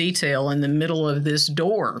small detail in the middle of this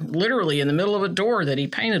door, literally in the middle of a door that he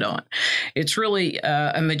painted on. It's really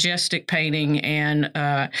a majestic painting, and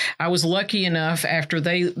I was lucky enough after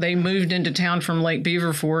they moved into town from Lake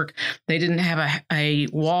Beaver Fork, they didn't have a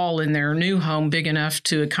wall in their new home big enough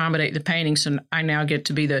to accommodate the painting, so I now get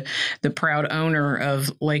to be the proud owner of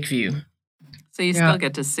Lakeview. So you still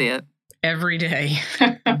get to see it every day.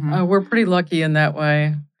 Mm-hmm. We're pretty lucky in that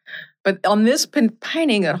way. But on this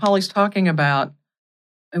painting that Holly's talking about,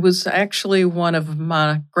 it was actually one of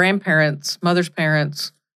my grandparents' mother's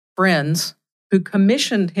parents' friends who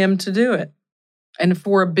commissioned him to do it. And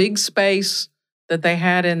for a big space that they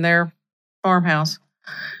had in their farmhouse.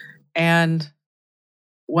 And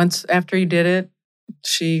once after he did it,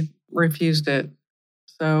 she refused it.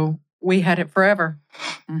 So we had it forever.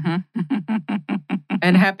 Mm-hmm.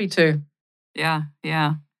 And happy to. Yeah.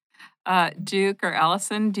 Duke or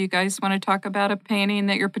Allison, do you guys want to talk about a painting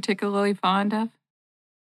that you're particularly fond of?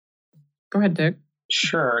 Go ahead, Duke.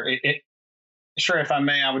 Sure. Sure, if I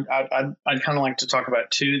may, I'd kind of like to talk about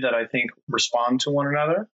two that I think respond to one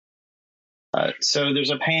another. So there's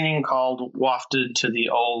a painting called Wafted to the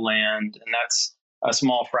Old Land, and that's a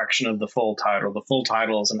small fraction of the full title. The full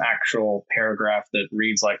title is an actual paragraph that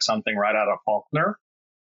reads like something right out of Faulkner.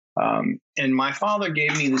 And my father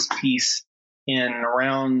gave me this piece in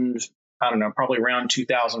around, I don't know, probably around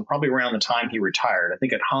 2000, probably around the time he retired. I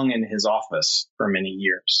think it hung in his office for many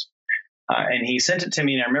years. And he sent it to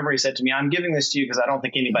me, and I remember he said to me, "I'm giving this to you because I don't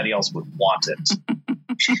think anybody else would want it."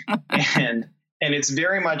 And it's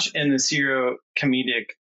very much in the serio-comedic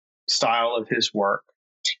style of his work.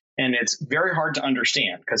 And it's very hard to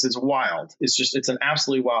understand because it's wild. It's an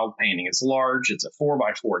absolutely wild painting. It's large. It's a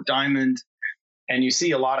 4x4 diamond. And you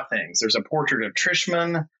see a lot of things. There's a portrait of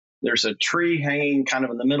Trishman. There's a tree hanging kind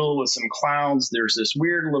of in the middle with some clouds. There's this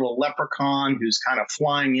weird little leprechaun who's kind of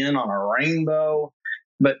flying in on a rainbow.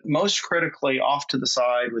 But most critically, off to the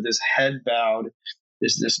side with his head bowed,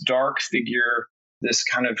 is this dark figure, this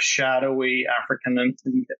kind of shadowy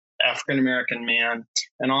African-American man.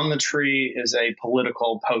 And on the tree is a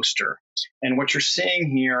political poster. And what you're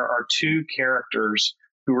seeing here are two characters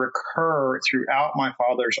who recur throughout my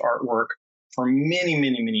father's artwork for many,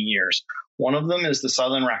 many, many years. One of them is the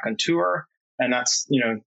Southern Raconteur, and that's,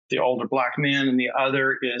 the older black man. And the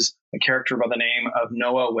other is a character by the name of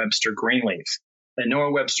Noah Webster Greenleaf. And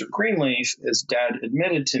Noah Webster Greenleaf, as Dad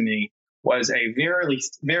admitted to me, was a very,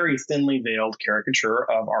 very thinly veiled caricature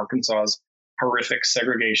of Arkansas's horrific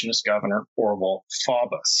segregationist governor, Orval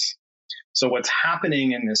Faubus. So what's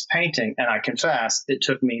happening in this painting, and I confess, it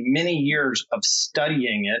took me many years of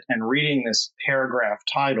studying it and reading this paragraph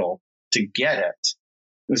title to get it,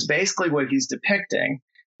 was basically what he's depicting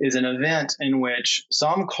is an event in which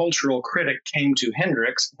some cultural critic came to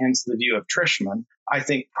Hendricks, hence the view of Trishman. I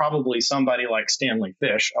think probably somebody like Stanley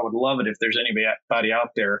Fish. I would love it if there's anybody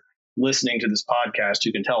out there listening to this podcast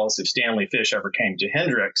who can tell us if Stanley Fish ever came to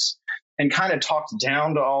Hendricks and kind of talked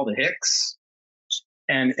down to all the Hicks.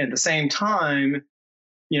 And at the same time,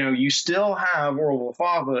 you still have Orval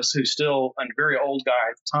Faubus, who's still a very old guy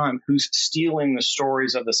at the time, who's stealing the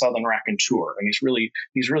stories of the Southern Raconteur. And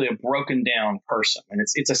he's really a broken down person. And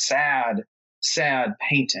it's a sad, sad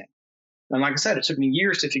painting. And like I said, it took me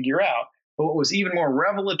years to figure out. But what was even more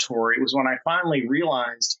revelatory was when I finally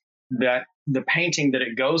realized that the painting that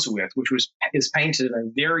it goes with, which is painted in a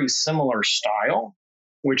very similar style,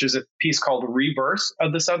 which is a piece called Rebirth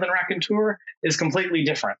of the Southern Raconteur, is completely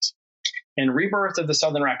different. In Rebirth of the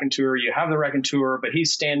Southern Raconteur, you have the Raconteur, but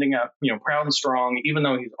he's standing up, proud and strong, even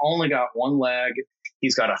though he's only got one leg.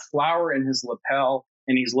 He's got a flower in his lapel,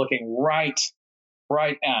 and he's looking right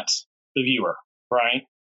at the viewer, right?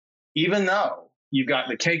 Even though you've got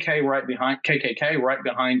the KKK right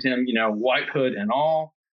behind him, white hood and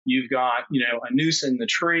all. You've got, a noose in the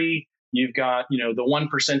tree. You've got, the one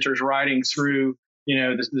percenters riding through,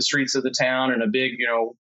 the streets of the town in a big,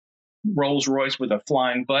 Rolls Royce with a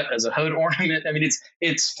flying butt as a hood ornament. I mean,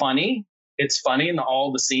 it's funny. It's funny in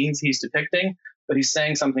all the scenes he's depicting, but he's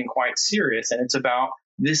saying something quite serious. And it's about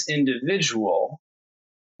this individual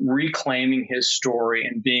reclaiming his story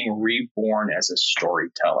and being reborn as a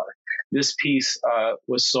storyteller. This piece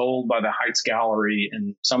was sold by the Heights Gallery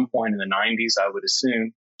in some point in the 90s, I would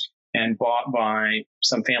assume, and bought by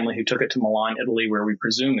some family who took it to Milan, Italy, where we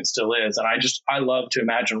presume it still is. And I love to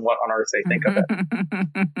imagine what on earth they think of it.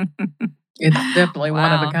 It's definitely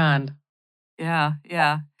one of a kind. Yeah.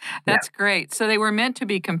 That's great. So they were meant to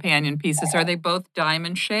be companion pieces. Are they both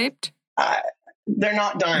diamond shaped? They're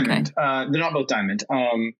not diamond. Okay. They're not both diamond.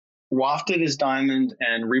 Wafted is diamond,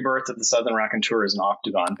 and Rebirth of the Southern Raconteur is an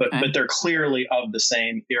octagon. But they're clearly of the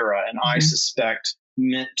same era, and I suspect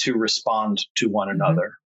meant to respond to one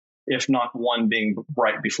another, if not one being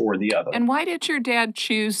right before the other. And why did your dad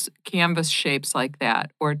choose canvas shapes like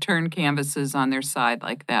that, or turn canvases on their side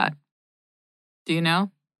like that? Do you know?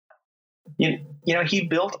 He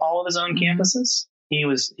built all of his own canvases. He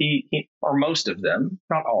or most of them,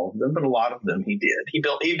 not all of them, but a lot of them he did. He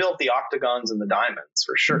built the octagons and the diamonds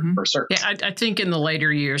for sure, for certain. Yeah, I think in the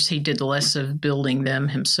later years he did less of building them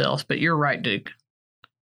himself. But you're right, Duke.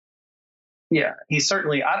 Yeah, he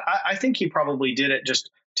certainly. I think he probably did it just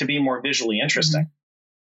to be more visually interesting,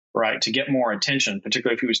 right? To get more attention,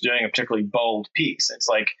 particularly if he was doing a particularly bold piece. It's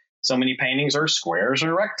like so many paintings are squares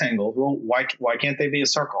or rectangles. Well, why can't they be a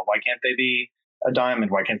circle? Why can't they be a diamond?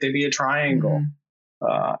 Why can't they be a triangle?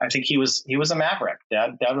 I think he was a maverick.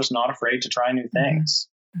 Dad was not afraid to try new things.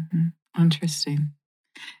 Interesting.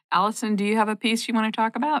 Allison, do you have a piece you want to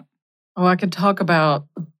talk about? Oh, I could talk about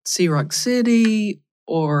Sea Rock City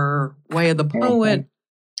or Way of the Poet,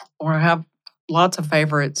 or I have lots of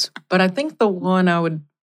favorites. But I think the one I would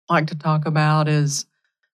like to talk about is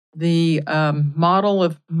the Model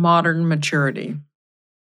of Modern Maturity.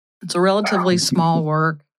 It's a relatively small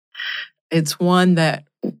work. It's one that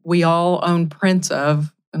we all own prints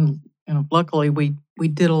of, and luckily we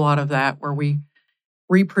did a lot of that where we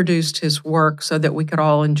reproduced his work so that we could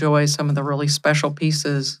all enjoy some of the really special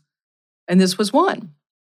pieces. And this was one.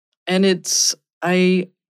 And it's a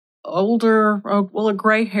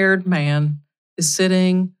gray-haired man is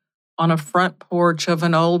sitting on a front porch of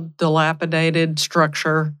an old dilapidated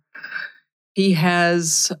structure. He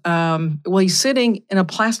has, he's sitting in a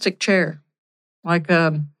plastic chair, like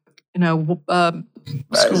a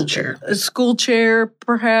School chair. A school chair,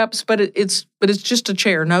 perhaps, but it's just a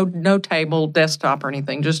chair, no table, desktop, or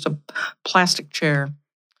anything, just a plastic chair.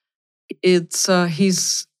 It's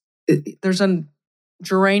there's a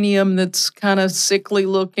geranium that's kind of sickly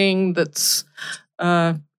looking that's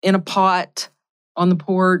in a pot on the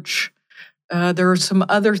porch. There are some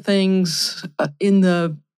other things in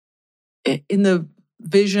the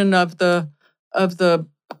vision of the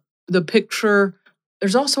picture.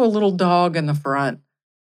 There's also a little dog in the front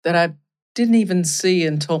that I didn't even see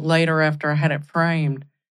until later after I had it framed.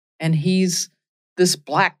 And he's this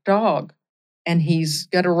black dog, and he's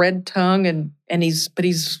got a red tongue, and he's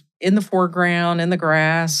in the foreground in the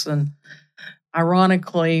grass. And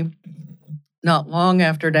ironically, not long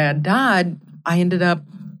after Dad died, I ended up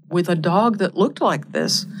with a dog that looked like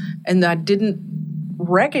this, and I didn't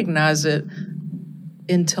recognize it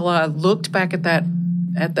until I looked back at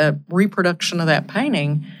the reproduction of that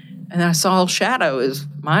painting, and I saw Shadow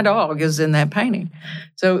my dog is in that painting.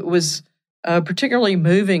 So it was particularly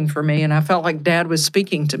moving for me, and I felt like Dad was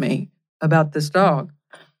speaking to me about this dog.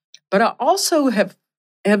 But I also have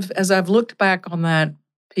as I've looked back on that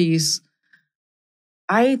piece,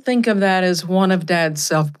 I think of that as one of Dad's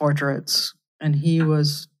self-portraits, and he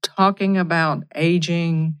was talking about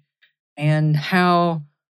aging and how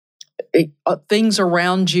things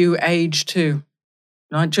around you age too.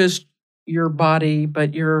 Not just your body,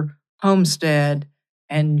 but your homestead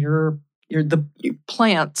and the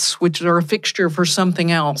plants, which are a fixture for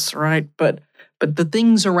something else, right? But the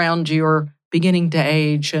things around you are beginning to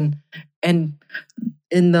age, and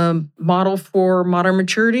in the model for modern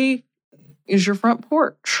maturity is your front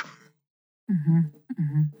porch. Mm-hmm.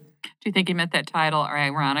 Mm-hmm. Do you think he meant that title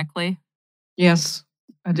ironically? Yes,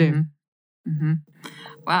 I do. Mm-hmm. Mm-hmm.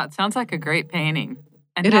 Wow, it sounds like a great painting.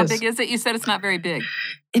 And it how is. Big is it? You said it's not very big.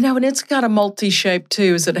 And it's got a multi-shape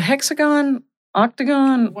too. Is it a hexagon,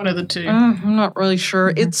 octagon? One of the two. I'm not really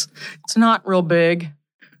sure. Mm-hmm. It's not real big.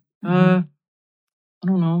 I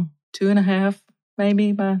don't know, 2.5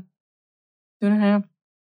 maybe by 2.5.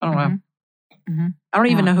 I don't know. Mm-hmm. I don't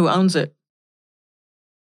even know who owns it.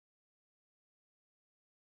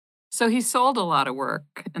 So he sold a lot of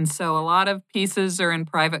work, and so a lot of pieces are in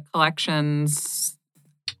private collections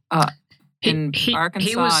in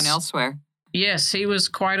Arkansas and elsewhere. Yes, he was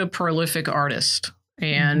quite a prolific artist.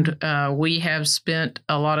 And we have spent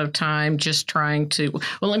a lot of time just trying to,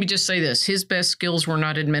 well, let me just say this. His best skills were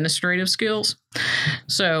not administrative skills.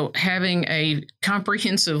 So having a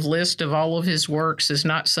comprehensive list of all of his works is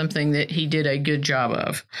not something that he did a good job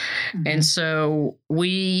of. Mm-hmm. And so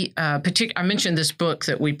we, I mentioned this book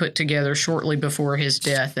that we put together shortly before his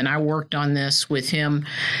death, and I worked on this with him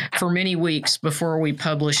for many weeks before we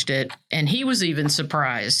published it. And he was even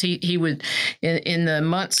surprised. He would, in the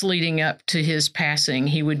months leading up to his passing,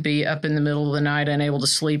 he would be up in the middle of the night, unable to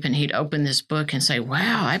sleep, and he'd open this book and say,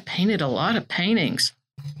 wow, I painted a lot of paintings.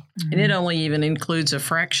 Mm-hmm. And it only even includes a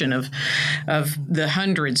fraction of the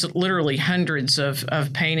hundreds, literally hundreds of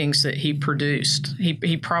paintings that he produced.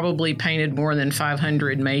 He probably painted more than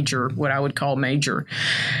 500 what I would call major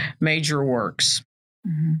works.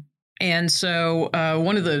 Mm-hmm. And so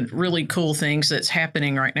one of the really cool things that's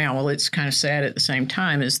happening right now, well, it's kind of sad at the same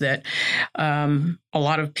time, is that a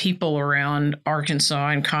lot of people around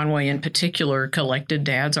Arkansas and Conway in particular collected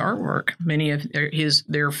Dad's artwork. Many of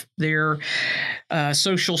their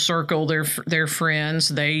social circle, their friends,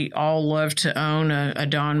 they all love to own a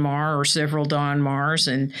Don Marr or several Don Marrs,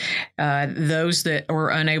 and those that were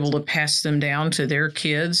unable to pass them down to their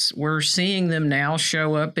kids, we're seeing them now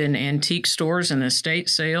show up in antique stores and estate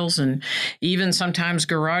sales, and even sometimes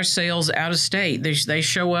garage sales out of state. They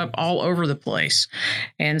show up all over the place,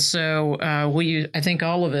 and so I think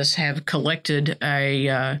all of us have collected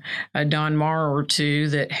a Don Marr or two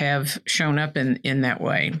that have shown up in that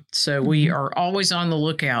way. So we are always on the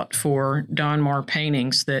lookout for Don Marr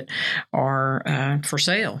paintings that are for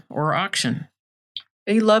sale or auction.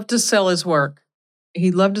 He loved to sell his work.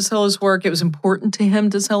 It was important to him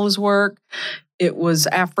to sell his work. It was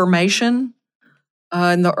affirmation.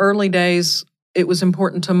 In the early days, it was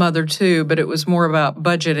important to Mother too, but it was more about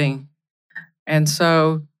budgeting. And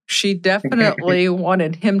so she definitely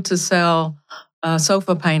wanted him to sell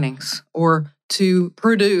sofa paintings or to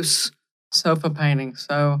produce sofa paintings.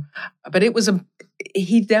 So, but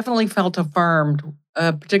he definitely felt affirmed,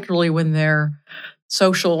 particularly when their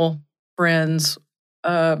social friends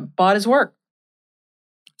bought his work.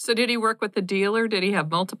 So did he work with a dealer? Did he have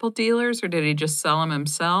multiple dealers, or did he just sell them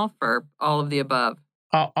himself, or all of the above?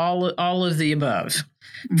 All of the above.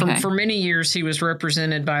 Okay. For many years, he was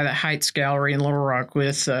represented by the Heights Gallery in Little Rock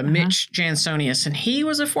with Mitch Jansonius, and he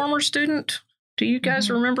was a former student. Do you guys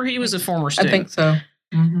remember? He was a former I student. think so.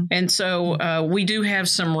 Mm-hmm. And so we do have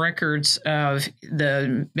some records of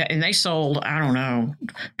and they sold, I don't know,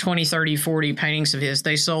 20, 30, 40 paintings of his.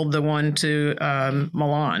 They sold the one to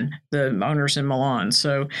Milan, the owners in Milan.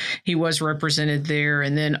 So he was represented there.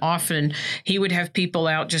 And then often he would have people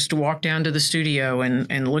out just to walk down to the studio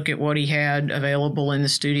and look at what he had available in the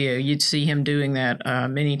studio. You'd see him doing that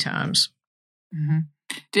many times. Mm-hmm.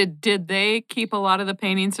 Did they keep a lot of the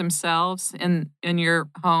paintings themselves in your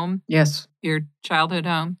home? Yes. Your childhood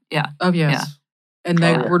home? Yeah. Oh, yes. Yeah.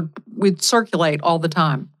 And we'd circulate all the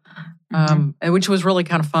time, which was really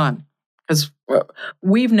kind of fun because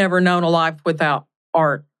we've never known a life without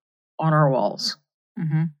art on our walls.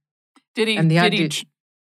 Mm-hmm.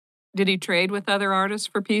 Did he trade with other artists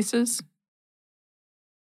for pieces?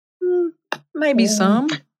 Maybe some.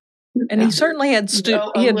 And he certainly had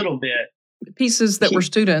a little bit. Pieces that were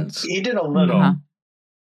students. He did a little. Uh-huh.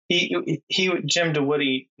 Jim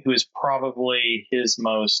DeWoody, who is probably his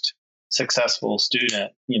most successful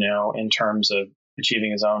student, in terms of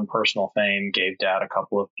achieving his own personal fame, gave Dad a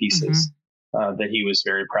couple of pieces that he was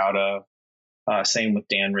very proud of. Same with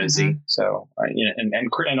Dan Rizzi. Mm-hmm. So,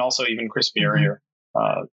 and also even Chris Berrier,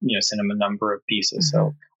 sent him a number of pieces. Mm-hmm.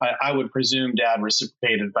 So I would presume Dad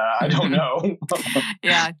reciprocated, but I don't know.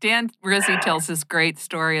 Yeah, Dan Rizzi tells this great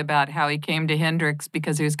story about how he came to Hendrix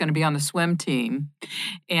because he was going to be on the swim team.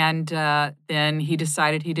 And then he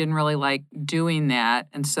decided he didn't really like doing that.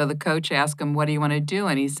 And so the coach asked him, what do you want to do?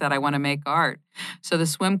 And he said, I want to make art. So the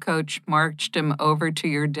swim coach marched him over to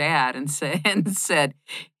your dad and said,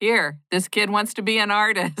 here, this kid wants to be an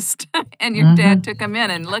artist. And your dad took him in,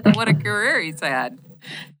 and look at what a career he's had.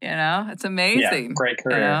 It's amazing. Yeah, great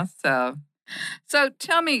career. So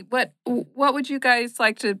tell me, what would you guys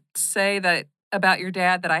like to say about your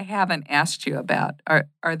dad that I haven't asked you about?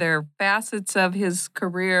 Are there facets of his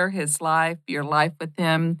career, his life, your life with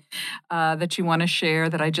him that you want to share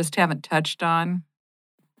that I just haven't touched on?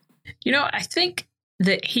 I think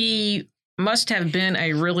that he must have been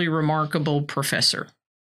a really remarkable professor.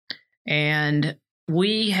 And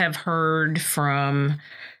we have heard from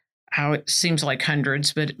how it seems like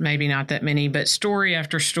hundreds, but maybe not that many, but story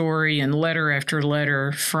after story and letter after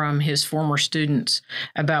letter from his former students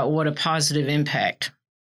about what a positive impact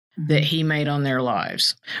that he made on their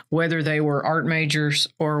lives, whether they were art majors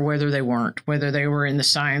or whether they weren't, whether they were in the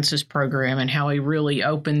sciences program, and how he really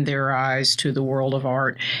opened their eyes to the world of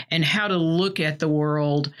art and how to look at the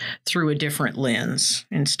world through a different lens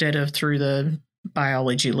instead of through the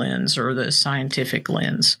biology lens or the scientific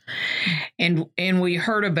lens. And we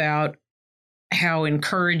heard about how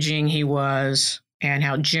encouraging he was and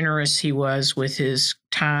how generous he was with his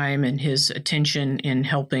time and his attention in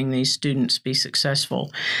helping these students be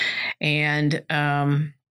successful. And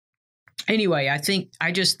anyway,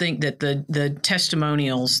 I just think that the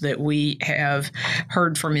testimonials that we have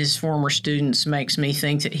heard from his former students makes me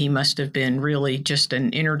think that he must have been really just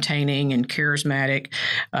an entertaining and charismatic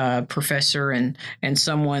professor and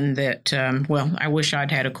someone that, I wish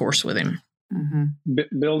I'd had a course with him.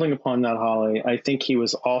 Mm-hmm. Building upon that, Holly, I think he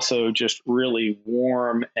was also just really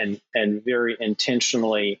warm and very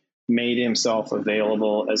intentionally made himself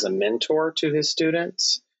available as a mentor to his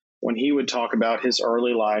students. When he would talk about his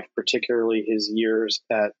early life, particularly his years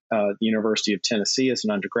at the University of Tennessee as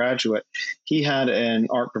an undergraduate, he had an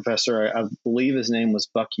art professor, I believe his name was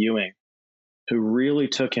Buck Ewing, who really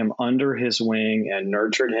took him under his wing and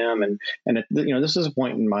nurtured him. And this is a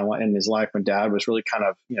point in his life when Dad was really kind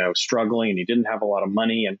of, struggling and he didn't have a lot of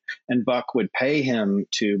money. And Buck would pay him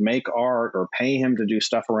to make art or pay him to do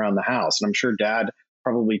stuff around the house. And I'm sure Dad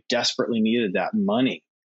probably desperately needed that money.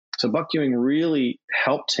 So Buck Ewing really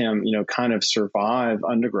helped him, kind of survive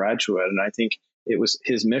undergraduate. And I think it was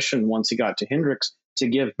his mission once he got to Hendrix to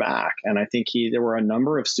give back. And I think there were a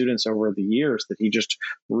number of students over the years that he just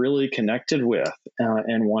really connected with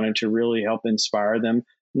and wanted to really help inspire them,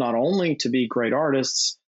 not only to be great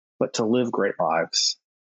artists, but to live great lives.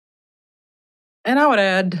 And I would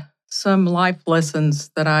add some life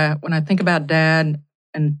lessons that when I think about Dad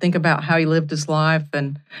and think about how he lived his life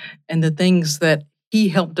and the things that he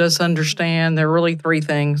helped us understand, there are really three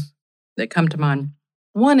things that come to mind.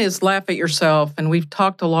 One is laugh at yourself, and we've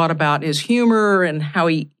talked a lot about his humor and how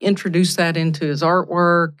he introduced that into his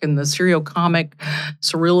artwork and the surreal-comic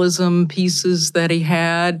surrealism pieces that he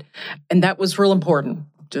had, and that was real important,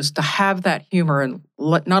 just to have that humor and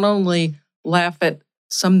not only laugh at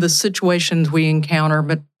some of the situations we encounter,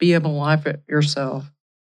 but be able to laugh at yourself.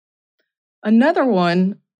 Another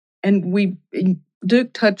one, and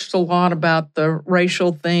Duke touched a lot about the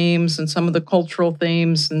racial themes and some of the cultural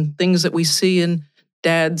themes and things that we see in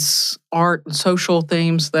Dad's art and social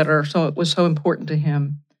themes that was so important to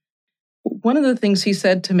him. One of the things he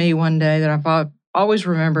said to me one day that I've always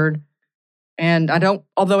remembered, and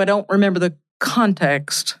although I don't remember the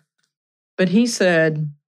context, but he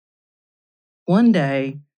said, "One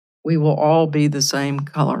day we will all be the same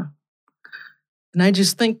color." And I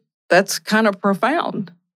just think that's kind of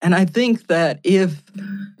profound. And I think that if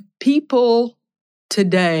people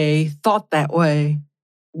today thought that way,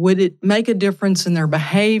 would it make a difference in their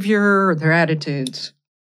behavior or their attitudes?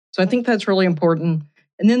 So I think that's really important.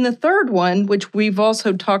 And then the third one, which we've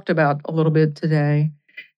also talked about a little bit today,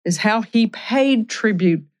 is how he paid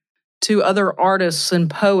tribute to other artists and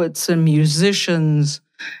poets and musicians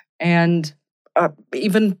and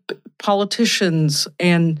even politicians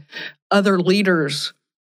and other leaders.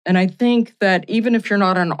 And I think that even if you're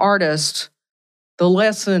not an artist, the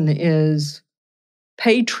lesson is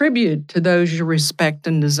pay tribute to those you respect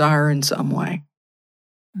and desire in some way.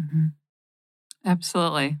 Mm-hmm.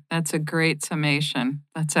 Absolutely. That's a great summation.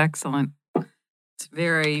 That's excellent. It's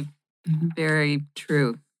very, very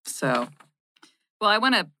true. So, well, I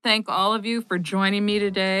want to thank all of you for joining me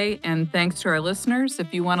today, and thanks to our listeners.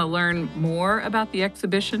 If you want to learn more about the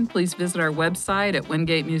exhibition, please visit our website at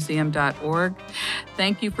wingatemuseum.org.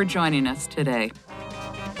 Thank you for joining us today.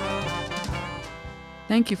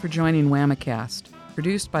 Thank you for joining WAMAcast,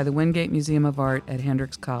 produced by the Wingate Museum of Art at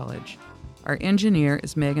Hendrix College. Our engineer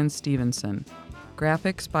is Megan Stevenson.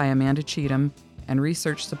 Graphics by Amanda Cheatham, and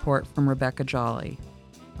research support from Rebecca Jolly.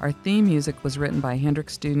 Our theme music was written by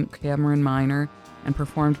Hendrix student Cameron Miner and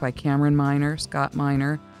performed by Cameron Miner, Scott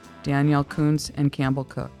Miner, Danielle Kuntz, and Campbell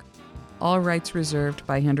Cook. All rights reserved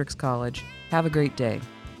by Hendrix College. Have a great day.